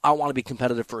or I want to be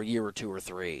competitive for a year or two or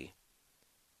three.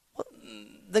 Well,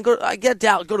 then go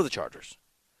to the Chargers.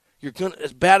 You're going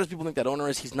as bad as people think that owner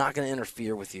is, he's not going to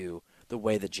interfere with you the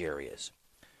way that Jerry is.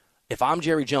 If I'm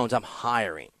Jerry Jones, I'm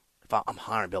hiring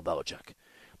Bill Belichick.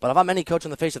 But if I'm any coach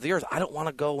on the face of the earth, I don't want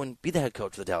to go and be the head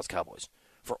coach of the Dallas Cowboys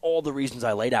for all the reasons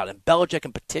I laid out. And Belichick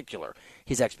in particular,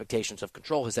 his expectations of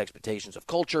control, his expectations of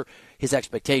culture, his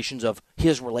expectations of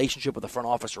his relationship with the front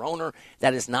office or owner,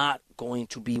 that is not going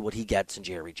to be what he gets in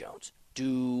Jerry Jones.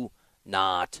 Do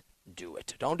not do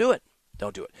it. Don't do it.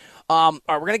 Don't do it. All right,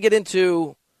 we're going to get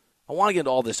into – I want to get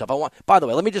into all this stuff. By the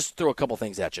way, let me just throw a couple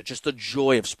things at you. Just the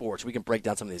joy of sports. We can break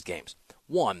down some of these games.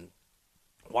 One,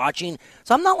 watching –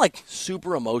 so I'm not like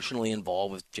super emotionally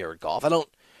involved with Jared Goff. I don't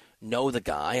know the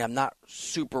guy. I'm not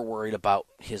super worried about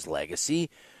his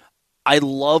legacy. I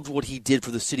loved what he did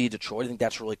for the city of Detroit. I think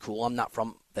that's really cool. I'm not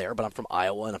from there, but I'm from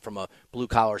Iowa, and I'm from a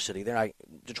blue-collar city there.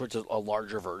 Detroit's a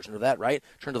larger version of that, right?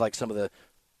 In terms of like some of the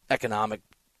economic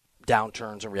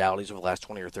downturns and realities over the last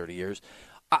 20 or 30 years.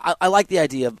 I like the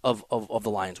idea of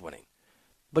the Lions winning.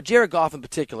 But Jared Goff in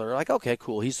particular, like, okay,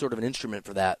 cool. He's sort of an instrument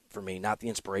for that for me, not the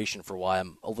inspiration for why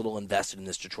I'm a little invested in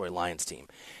this Detroit Lions team.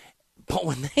 But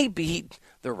when they beat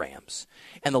the Rams,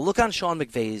 and the look on Sean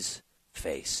McVay's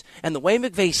face, and the way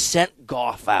McVay sent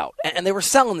Goff out, and they were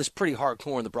selling this pretty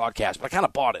hardcore in the broadcast, but I kind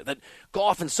of bought it, that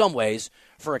Goff in some ways,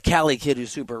 for a Cali kid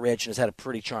who's super rich and has had a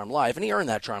pretty charmed life, and he earned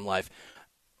that charmed life,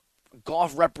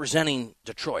 Goff representing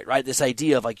Detroit, right? This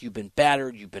idea of like you've been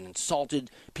battered, you've been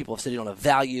insulted, people have said you don't have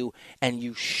value, and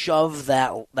you shove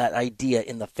that idea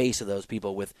in the face of those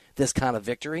people with this kind of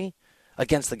victory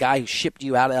against the guy who shipped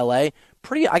you out of L.A.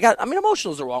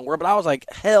 Emotional is the wrong word, but I was like,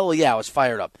 hell yeah, I was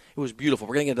fired up. It was beautiful.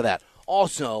 We're going to get into that.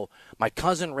 Also, my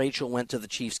cousin Rachel went to the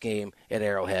Chiefs game at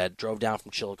Arrowhead, drove down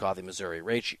from Chillicothe, Missouri.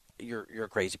 Rach, you're a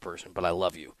crazy person, but I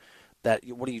love you.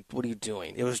 What are you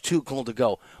doing? It was too cool to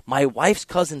go. My wife's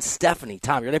cousin Stephanie,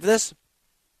 Tom, you ready for this?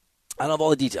 I don't have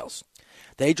all the details.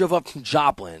 They drove up from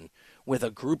Joplin with a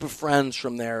group of friends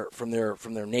from their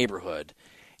neighborhood,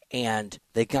 and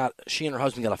she and her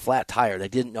husband got a flat tire. They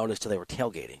didn't notice till they were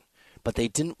tailgating, but they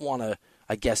didn't want to,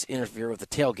 I guess, interfere with the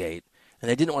tailgate, and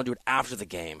they didn't want to do it after the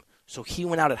game. So he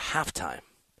went out at halftime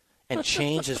and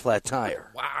changed his flat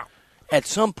tire. Wow! At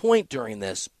some point during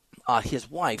this,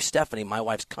 his wife, Stephanie, my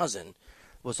wife's cousin,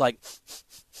 was like, "Do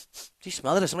you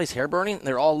smell that? Is somebody's hair burning?" And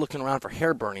they're all looking around for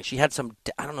hair burning. She had some,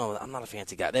 I don't know, I'm not a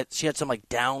fancy guy. She had some like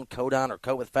down coat on, or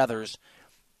coat with feathers.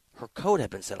 Her coat had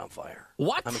been set on fire.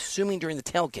 What? I'm assuming during the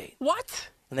tailgate.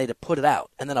 What? And they had to put it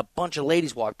out. And then a bunch of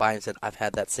ladies walked by and said, "I've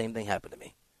had that same thing happen to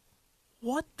me."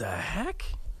 What the heck?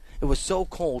 It was so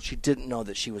cold she didn't know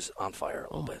that she was on fire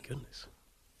a little bit. Oh my goodness!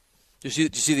 Did you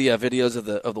see the videos of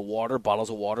the water, bottles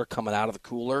of water coming out of the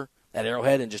cooler at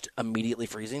Arrowhead and just immediately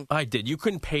freezing? I did. You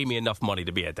couldn't pay me enough money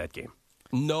to be at that game.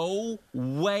 No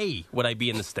way would I be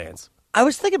in the stands. I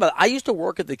was thinking about it. I used to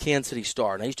work at the Kansas City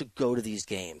Star, and I used to go to these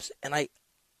games. And I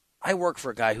work for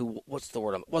a guy who, what's the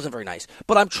word? Wasn't very nice.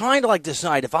 But I'm trying to like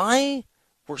decide if I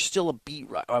were still a beat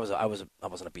writer. I wasn't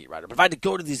a beat writer, but if I had to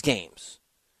go to these games,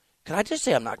 could I just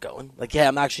say I'm not going? Like, yeah,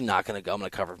 I'm actually not going to go. I'm going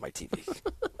to cover my TV.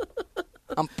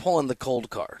 I'm pulling the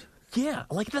cold card. Yeah,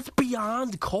 like that's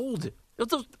beyond cold. It was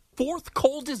the fourth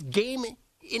coldest game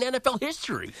in NFL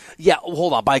history. Yeah,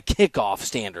 hold on. By kickoff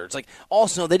standards, like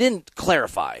also they didn't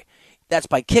clarify. That's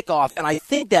by kickoff, and I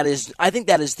think that is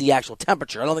the actual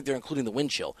temperature. I don't think they're including the wind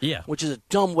chill. Yeah, which is a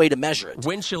dumb way to measure it.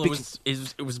 Wind chill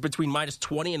it was between minus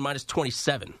 20 and minus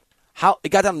 27. How it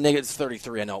got down to negative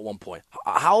 33? I know at one point.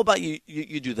 How about you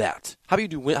do that? How do you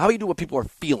do what people are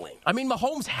feeling? I mean,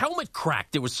 Mahomes' helmet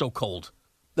cracked. It was so cold.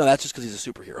 No, that's just because he's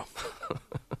a superhero.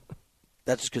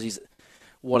 That's just because he's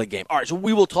what a game. All right, so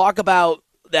we will talk about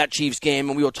that Chiefs game,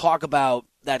 and we will talk about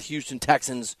that Houston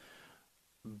Texans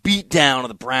beat down of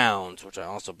the Browns, which I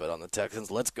also bet on the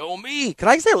Texans. Let's go me. Can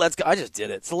I say let's go? I just did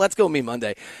it. So let's go me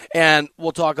Monday. And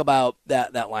we'll talk about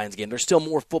that Lions game. There's still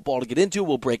more football to get into.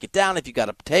 We'll break it down. If you got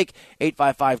a take,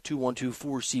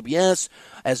 855-212-4CBS.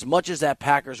 As much as that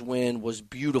Packers win was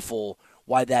beautiful,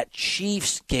 why that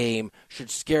Chiefs game should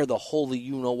scare the holy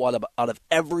you-know-what out of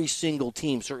every single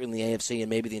team, certainly the AFC and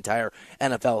maybe the entire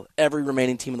NFL, every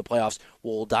remaining team in the playoffs.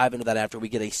 We'll dive into that after we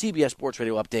get a CBS Sports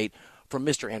Radio update from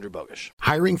Mr. Andrew Bogish.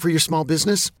 Hiring for your small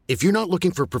business? If you're not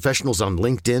looking for professionals on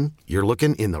LinkedIn, you're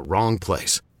looking in the wrong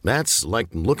place. That's like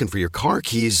looking for your car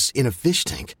keys in a fish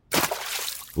tank.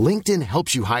 LinkedIn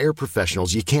helps you hire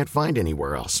professionals you can't find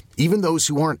anywhere else, even those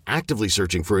who aren't actively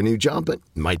searching for a new job but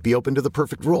might be open to the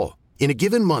perfect role. In a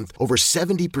given month, over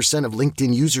 70% of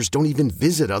LinkedIn users don't even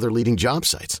visit other leading job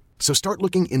sites. So start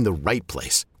looking in the right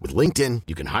place. With LinkedIn,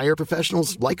 you can hire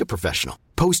professionals like a professional.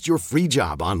 Post your free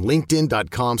job on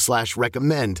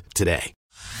linkedin.com/recommend today.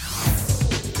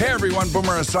 Hey everyone,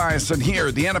 Boomer Esiason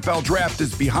here. The NFL Draft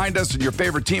is behind us and your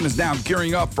favorite team is now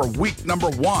gearing up for week number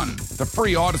 1. The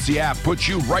free Odyssey app puts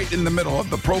you right in the middle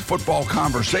of the pro football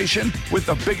conversation with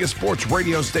the biggest sports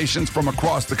radio stations from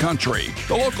across the country.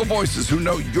 The local voices who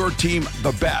know your team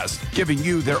the best, giving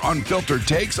you their unfiltered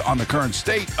takes on the current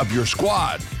state of your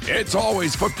squad. It's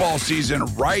always football season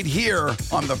right here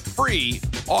on the free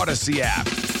Odyssey app.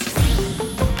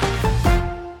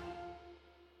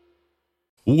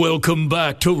 Welcome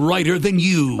back to Reiter Than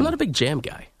You. I'm not a big jam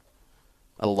guy.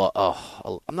 I'm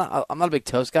not a big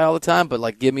toast guy all the time, but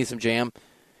like, give me some jam.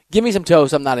 Give me some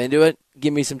toast. I'm not into it.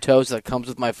 Give me some toast that comes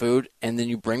with my food, and then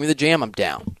you bring me the jam. I'm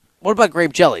down. What about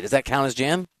grape jelly? Does that count as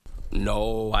jam?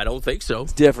 No, I don't think so.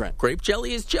 It's different. Grape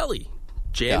jelly is jelly.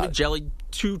 Jam and jelly,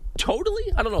 totally?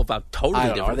 I don't know about totally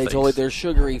different Are they things. totally? They're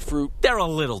sugary fruit. They're a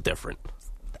little different.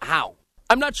 How?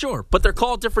 I'm not sure, but they're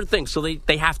called different things, so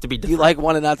they have to be different. You like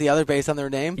one and not the other based on their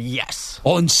name? Yes.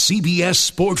 On CBS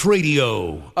Sports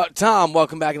Radio. Tom,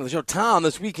 welcome back into the show. Tom,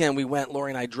 this weekend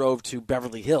Lori and I drove to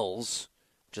Beverly Hills,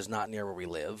 which is not near where we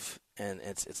live, and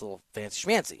it's a little fancy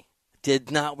schmancy.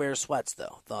 Did not wear sweats,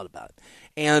 though. Thought about it.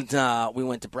 And we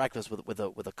went to breakfast with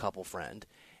a couple friend,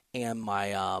 and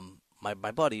my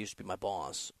buddy, used to be my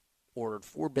boss, ordered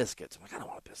 4 biscuits. I'm like, I don't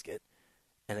want a biscuit.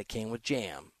 And it came with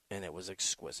jam, and it was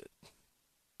exquisite.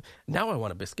 Now I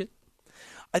want a biscuit.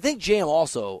 I think jam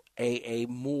also a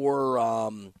more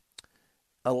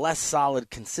a less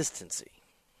solid consistency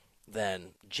than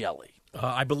jelly.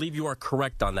 I believe you are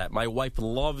correct on that. My wife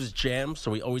loves jam,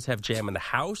 so we always have jam in the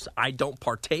house. I don't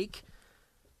partake.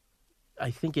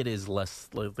 I think it is less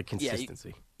the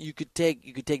consistency. Yeah, you could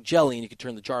take jelly and you could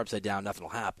turn the jar upside down. Nothing will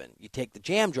happen. You take the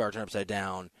jam jar, turn it upside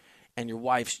down, and your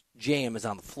wife's jam is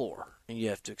on the floor, and you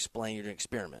have to explain you're doing an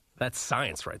experiment. That's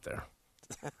science right there.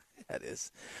 That is.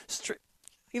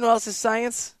 You know what else is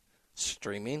science?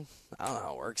 Streaming. I don't know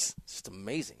how it works. It's just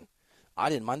amazing. I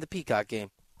didn't mind the Peacock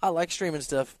game. I like streaming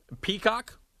stuff.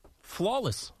 Peacock?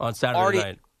 Flawless on Saturday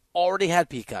night. Already had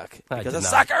Peacock because of not.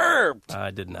 soccer.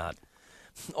 I did not.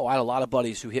 Oh, I had a lot of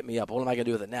buddies who hit me up. What am I going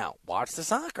to do with it now? Watch the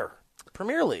soccer.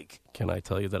 Premier League. Can I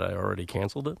tell you that I already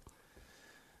canceled it?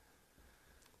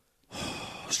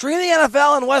 Stream the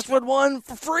NFL and Westwood One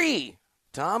for free.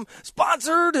 Tom,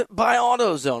 sponsored by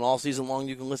AutoZone. All season long,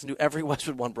 you can listen to every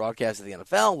Westwood One broadcast of the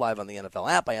NFL live on the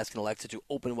NFL app by asking Alexa to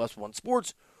open Westwood One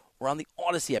Sports or on the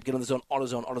Odyssey app. Get on the Zone.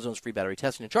 AutoZone's free battery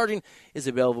testing and charging is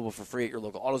available for free at your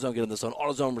local AutoZone. Get on the Zone.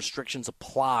 AutoZone restrictions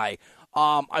apply.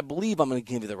 I believe I'm going to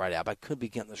give you the right app. I could be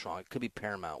getting this wrong. It could be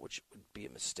Paramount, which would be a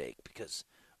mistake because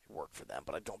I work for them,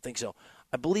 but I don't think so.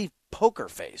 I believe Poker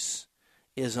Face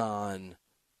is on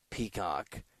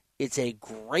Peacock. It's a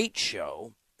great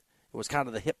show. It was kind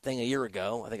of the hip thing a year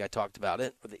ago. I think I talked about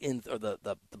it, or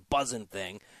the buzzing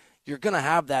thing. You're going to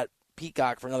have that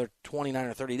Peacock for another 29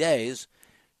 or 30 days.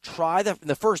 Try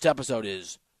the first episode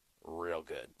is real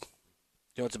good.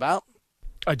 You know what it's about?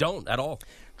 I don't at all.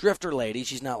 Drifter lady.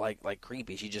 She's not like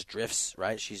creepy. She just drifts,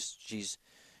 right?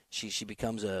 She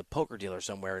becomes a poker dealer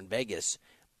somewhere in Vegas,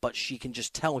 but she can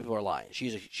just tell when people are lying.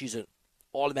 She's an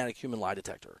automatic human lie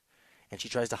detector, and she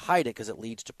tries to hide it because it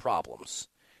leads to problems.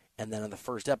 And then in the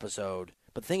first episode,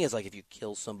 but the thing is, like, if you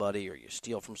kill somebody or you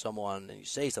steal from someone and you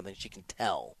say something, she can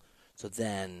tell. So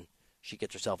then she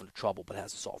gets herself into trouble but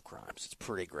has to solve crimes. It's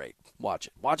pretty great. Watch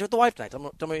it. Watch it with the wife tonight. Tell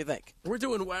me what you think.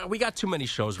 We got too many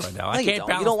shows right now. No, I can't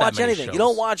balance you don't watch that many anything. shows. You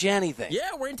don't watch anything. Yeah,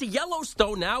 we're into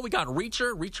Yellowstone now. We got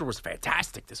Reacher. Reacher was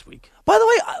fantastic this week. By the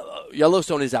way,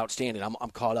 Yellowstone is outstanding. I'm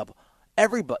caught up.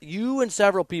 Everybody, you and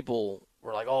several people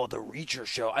were like, "Oh, the Reacher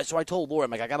show." So I told Laura,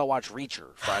 I'm like, I got to watch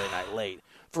Reacher Friday night late.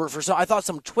 For some, I thought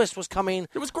some twist was coming.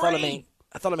 It was great.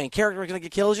 I thought a main character was going to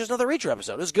get killed. It was just another Reacher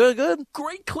episode. It was good.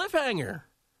 Great cliffhanger.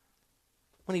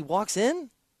 When he walks in?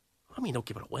 I mean, don't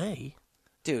give it away.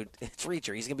 Dude, it's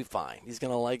Reacher. He's going to be fine. He's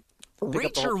going to,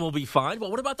 Reacher will be fine,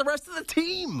 but what about the rest of the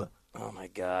team? Oh, my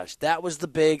gosh. That was the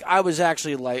big... I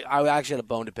actually had a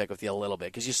bone to pick with you a little bit,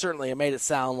 because you certainly made it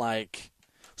sound like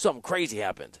something crazy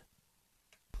happened.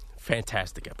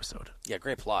 Fantastic episode. Yeah,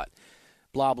 great plot.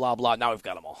 Blah, blah, blah. Now we've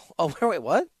got them all. Oh, wait,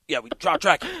 what? Yeah, we dropped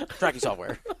tracking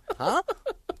software. Huh?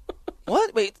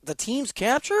 What? Wait, the team's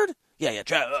captured? Yeah.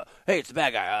 Hey, it's the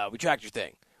bad guy. We tracked your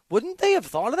thing. Wouldn't they have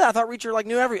thought of that? I thought Reacher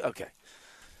knew Okay.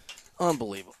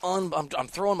 Unbelievable. I'm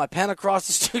throwing my pen across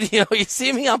the studio. You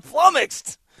see me? I'm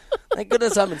flummoxed. Thank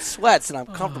goodness I'm in sweats and I'm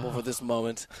comfortable for this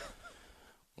moment.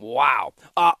 Wow.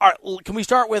 All right, can we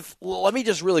start with, let me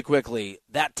just really quickly,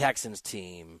 that Texans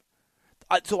team.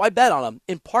 So I bet on them,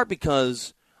 in part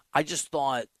because I just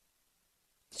thought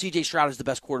CJ Stroud is the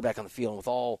best quarterback on the field.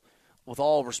 And with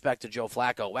all respect to Joe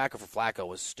Flacco, whacker for Flacco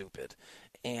was stupid.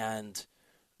 And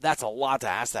that's a lot to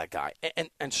ask that guy.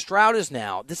 And Stroud is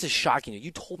now, this is shocking.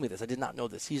 You told me this. I did not know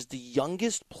this. He's the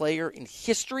youngest player in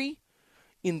history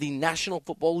in the National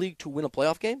Football League to win a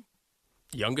playoff game.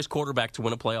 Youngest quarterback to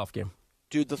win a playoff game.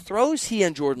 Dude, the throws he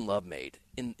and Jordan Love made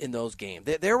in those games.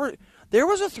 There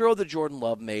was a throw that Jordan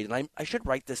Love made, and I should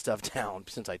write this stuff down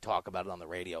since I talk about it on the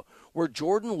radio, where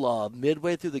Jordan Love,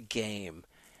 midway through the game,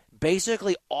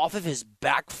 basically off of his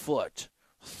back foot,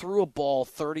 threw a ball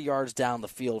 30 yards down the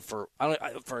field for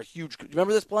a huge. Do you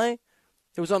remember this play?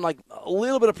 It was on like a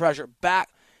little bit of pressure back.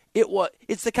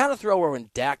 It's the kind of throw where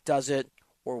when Dak does it,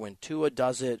 or when Tua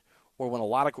does it, or when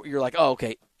you're like, oh,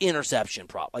 okay, interception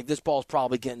prop. Like this ball's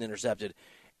probably getting intercepted,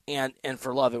 and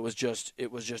for Love it was just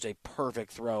a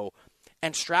perfect throw.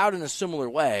 And Stroud in a similar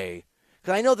way,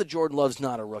 because I know that Jordan Love's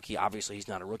not a rookie. Obviously, he's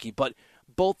not a rookie, but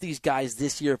both these guys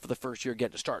this year for the first year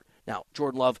get to start. Now,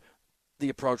 Jordan Love, the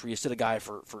approach where you sit a guy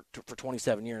for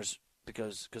 27 years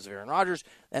because of Aaron Rodgers,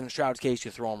 and in Stroud's case,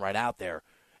 you throw him right out there.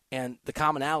 And the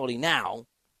commonality now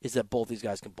is that both these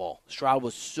guys can ball. Stroud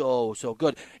was so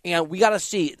good. And we got to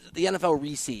see, the NFL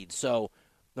reseeds, so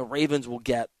the Ravens will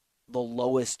get the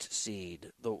lowest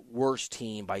seed, the worst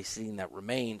team by seeding that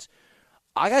remains.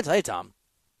 I got to tell you, Tom,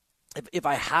 if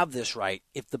I have this right,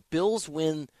 if the Bills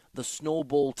win the Snow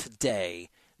Bowl today,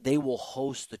 they will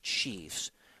host the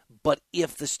Chiefs. But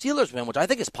if the Steelers win, which I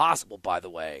think is possible, by the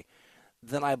way,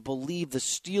 then I believe the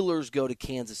Steelers go to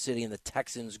Kansas City and the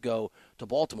Texans go to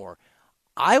Baltimore.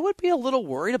 I would be a little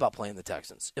worried about playing the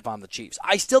Texans if I'm the Chiefs.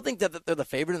 I still think that they're the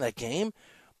favorite in that game,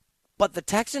 but the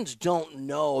Texans don't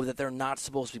know that they're not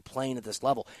supposed to be playing at this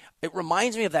level. It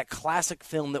reminds me of that classic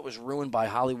film that was ruined by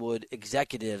Hollywood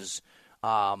executives,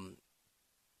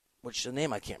 which the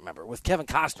name I can't remember, with Kevin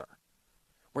Costner,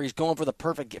 where he's going for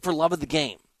love of the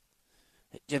game.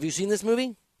 Have you seen this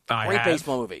movie? Great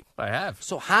baseball movie. I have.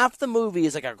 So half the movie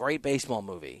is like a great baseball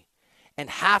movie, and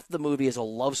half the movie is a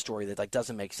love story that like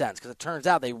doesn't make sense because it turns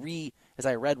out as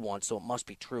I read once, so it must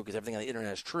be true because everything on the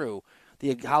internet is true.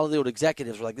 The Hollywood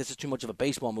executives were like, this is too much of a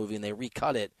baseball movie, and they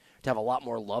recut it to have a lot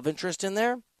more love interest in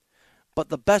there. But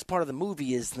the best part of the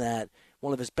movie is that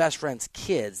one of his best friend's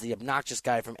kids, the obnoxious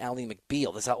guy from Ally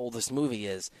McBeal, that's how old this movie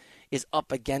is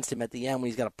up against him at the end when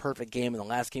he's got a perfect game in the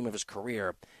last game of his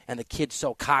career, and the kid's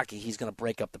so cocky he's going to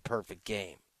break up the perfect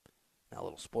game. Now, a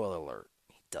little spoiler alert,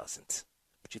 he doesn't.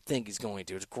 But you think he's going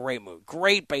to. It's a great movie,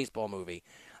 great baseball movie.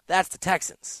 That's the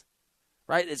Texans,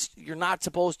 right? You're not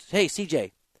supposed to, hey,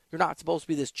 CJ, you're not supposed to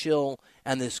be this chill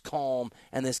and this calm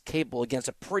and this capable against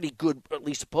a pretty good, or at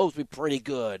least supposed to be pretty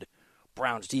good,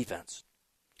 Browns defense.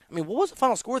 I mean, what was the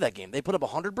final score of that game? They put up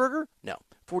 100 burger? No,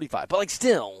 45. But, like,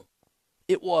 still,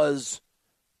 it was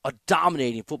a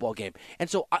dominating football game. And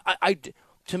so,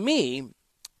 to me,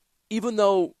 even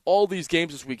though all these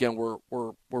games this weekend were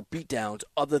beatdowns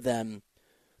other than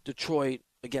Detroit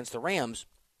against the Rams,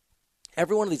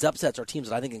 every one of these upsets are teams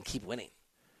that I think can keep winning.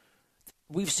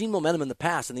 We've seen momentum in the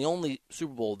past, and the only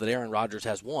Super Bowl that Aaron Rodgers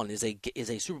has won is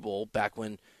a Super Bowl back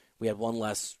when we had one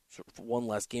less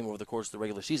game over the course of the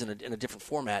regular season in a different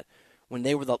format when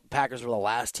the Packers were the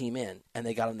last team in, and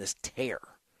they got on this tear.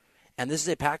 And this is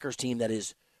a Packers team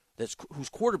whose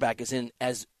quarterback is in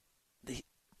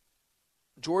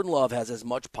Jordan Love has as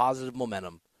much positive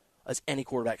momentum as any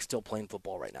quarterback still playing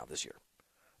football right now this year.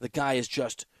 The guy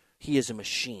he is a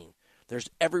machine. There's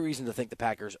every reason to think the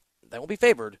Packers, they won't be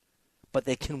favored, but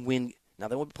they can win. Now,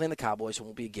 they won't be playing the Cowboys, so it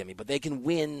won't be a gimme, but they can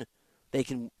win. They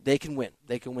can win.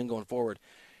 They can win going forward.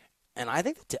 And I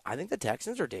think the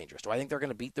Texans are dangerous. Do I think they're going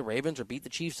to beat the Ravens or beat the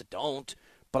Chiefs? I don't.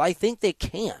 But I think they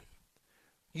can.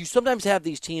 You sometimes have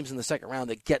these teams in the second round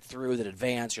that get through, that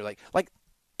advance. You're like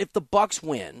if the Bucs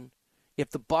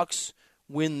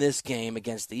win this game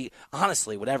against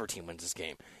honestly, whatever team wins this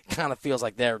game, it kind of feels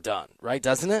like they're done, right?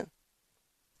 Doesn't it?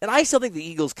 And I still think the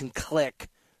Eagles can click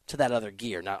to that other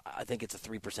gear. Now, I think it's a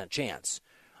 3% chance.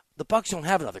 The Bucs don't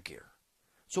have another gear.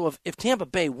 So if Tampa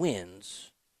Bay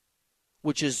wins,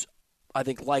 which is, I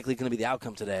think, likely going to be the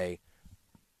outcome today,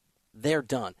 they're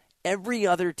done. Every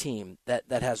other team that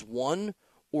has won,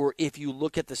 or if you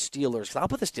look at the Steelers, because I'll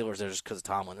put the Steelers there just because of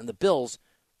Tomlin, and the Bills,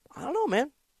 I don't know,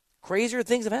 man. Crazier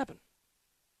things have happened.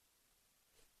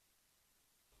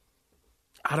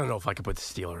 I don't know if I could put the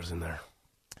Steelers in there.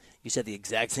 You said the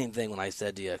exact same thing when I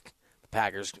said to you, the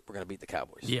Packers were going to beat the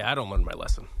Cowboys. Yeah, I don't learn my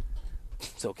lesson.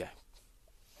 It's okay.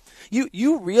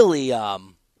 You really,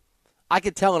 I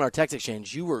could tell in our text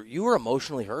exchange, you were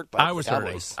emotionally hurt by the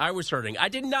Cowboys. I was hurting. I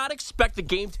did not expect the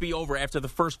game to be over after the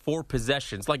first 4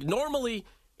 possessions. Like, normally,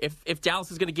 if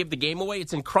Dallas is going to give the game away,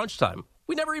 it's in crunch time.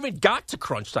 We never even got to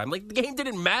crunch time. Like, the game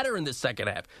didn't matter in the second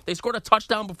half. They scored a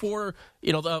touchdown before,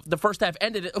 the first half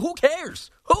ended. Who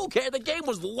cares? Who cares? The game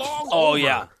was long over. Oh,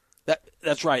 yeah.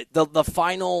 That's right. The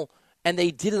final, and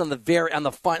they did it on the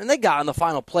final, and they got on the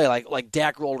final play, like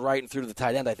Dak rolled right and through to the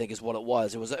tight end, I think is what it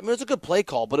was. It was a good play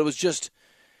call, but it was just,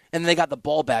 and they got the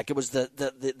ball back. It was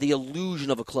the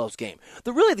illusion of a close game.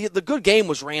 The good game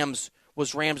was Rams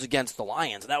against the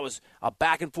Lions, and that was a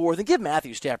back and forth. And give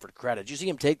Matthew Stafford credit. Did you see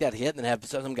him take that hit and then have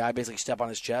some guy basically step on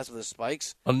his chest with his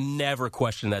spikes? I'll never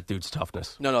question that dude's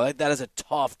toughness. No, that is a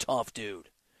tough dude.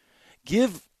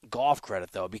 Give Goff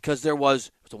credit though, because it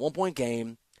was a 1-point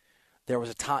game. There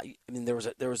was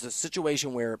a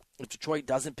situation where if Detroit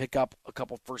doesn't pick up a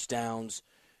couple first downs,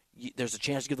 there's a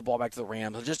chance to give the ball back to the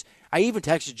Rams. I even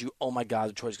texted you, oh my God,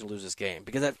 Detroit's going to lose this game,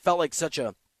 because that felt like such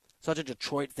a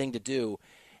Detroit thing to do.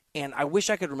 And I wish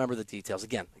I could remember the details.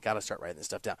 Again, I got to start writing this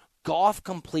stuff down. Goff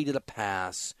completed a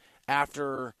pass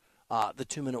after the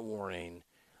 2-minute warning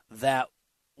that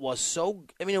was so.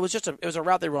 I mean, it was a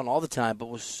route they run all the time, but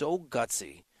was so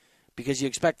gutsy because you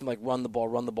expect them like run the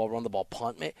ball,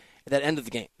 punt. That end of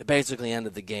the game, basically end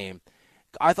of the game.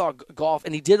 I thought Goff,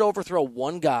 and he did overthrow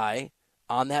one guy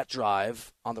on that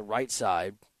drive on the right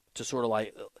side to sort of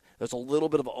like. There's a little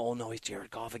bit of oh no, he's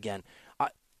Jared Goff again.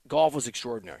 Goff was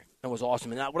extraordinary and was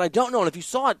awesome. And what I don't know, and if you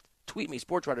saw it, tweet me,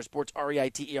 Sports Reiter, Sports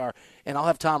Reiter, and I'll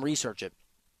have Tom research it.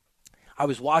 I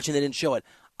was watching, they didn't show it.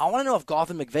 I want to know if Goff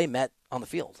and McVay met on the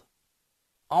field.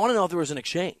 I want to know if there was an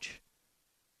exchange.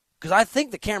 Because I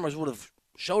think the cameras would have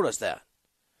showed us that.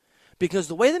 Because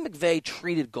the way that McVay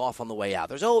treated Goff on the way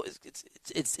out,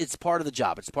 it's part of the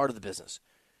job. It's part of the business.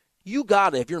 You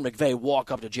got to, if you're McVay,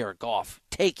 walk up to Jared Goff,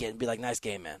 take it, and be like, nice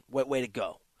game, man. Way to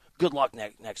go. Good luck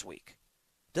next week.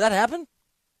 Did that happen?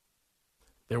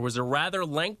 There was a rather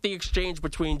lengthy exchange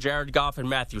between Jared Goff and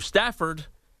Matthew Stafford.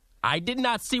 I did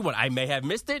not see one. I may have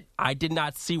missed it. I did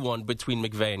not see one between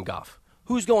McVay and Goff.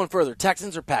 Who's going further,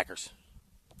 Texans or Packers?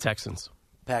 Texans.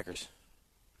 Packers.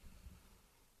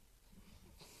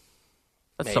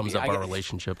 That sums up our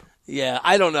relationship. Yeah,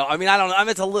 I don't know. I mean,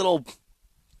 it's a little.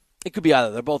 It could be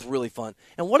either. They're both really fun,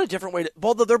 and what a different way to.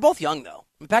 They're both young though.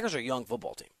 I mean, Packers are a young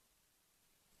football team,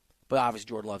 but obviously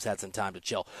Jordan Love's had some time to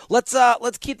chill. Let's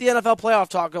keep the NFL playoff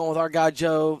talk going with our guy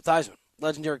Joe Theismann,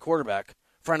 legendary quarterback,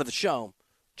 friend of the show,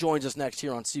 joins us next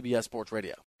here on CBS Sports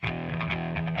Radio.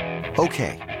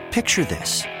 Okay, picture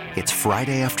this: it's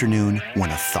Friday afternoon when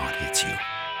a thought hits you.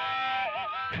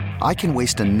 I can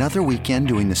waste another weekend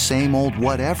doing the same old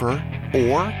whatever,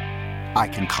 or I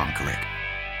can conquer it.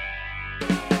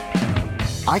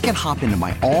 I can hop into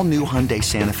my all-new Hyundai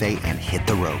Santa Fe and hit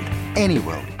the road. Any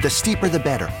road. The steeper, the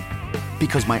better.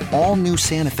 Because my all-new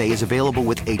Santa Fe is available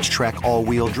with H-Track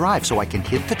all-wheel drive, so I can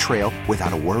hit the trail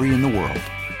without a worry in the world.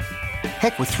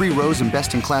 Heck, with 3 rows and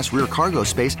best-in-class rear cargo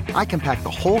space, I can pack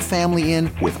the whole family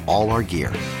in with all our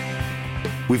gear.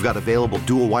 We've got available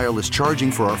dual wireless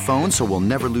charging for our phones, so we'll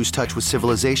never lose touch with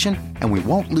civilization, and we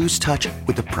won't lose touch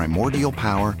with the primordial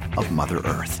power of Mother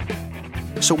Earth.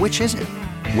 So which is it?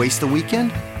 Waste the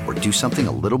weekend or do something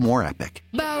a little more epic?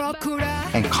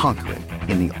 And conquer it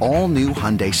in the all-new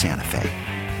Hyundai Santa Fe.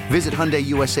 Visit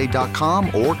HyundaiUSA.com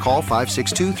or call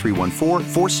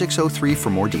 562-314-4603 for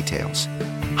more details.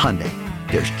 Hyundai,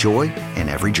 there's joy in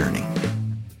every journey.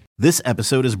 This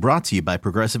episode is brought to you by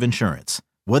Progressive Insurance.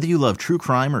 Whether you love true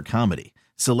crime or comedy,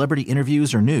 celebrity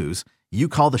interviews or news, you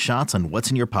call the shots on what's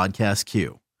in your podcast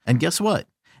queue. And guess what?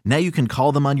 Now you can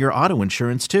call them on your auto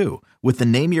insurance too with the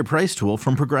Name Your Price tool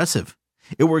from Progressive.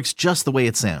 It works just the way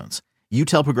it sounds. You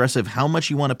tell Progressive how much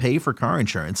you want to pay for car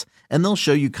insurance, and they'll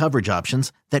show you coverage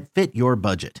options that fit your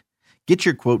budget. Get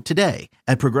your quote today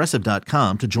at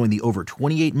Progressive.com to join the over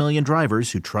 28 million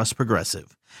drivers who trust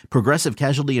Progressive. Progressive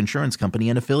Casualty Insurance Company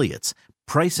and Affiliates.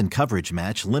 Price and coverage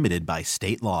match limited by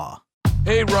state law.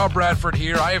 Hey, Rob Bradford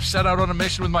here. I have set out on a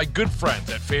mission with my good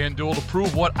friends at FanDuel to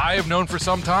prove what I have known for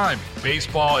some time.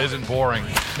 Baseball isn't boring.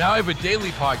 Now I have a daily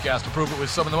podcast to prove it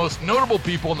with some of the most notable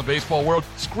people in the baseball world,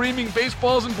 screaming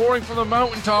baseball isn't boring from the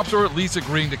mountaintops, or at least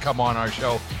agreeing to come on our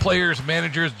show. Players,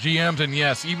 managers, GMs, and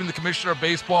yes, even the commissioner of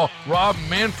baseball, Rob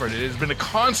Manfred. It has been a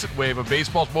constant wave of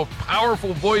baseball's most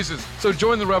powerful voices. So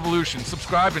join the revolution.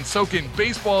 Subscribe and soak in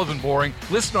Baseball Isn't Boring.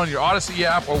 Listen on your Odyssey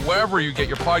app or wherever you get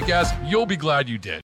your podcasts. You'll be glad you did.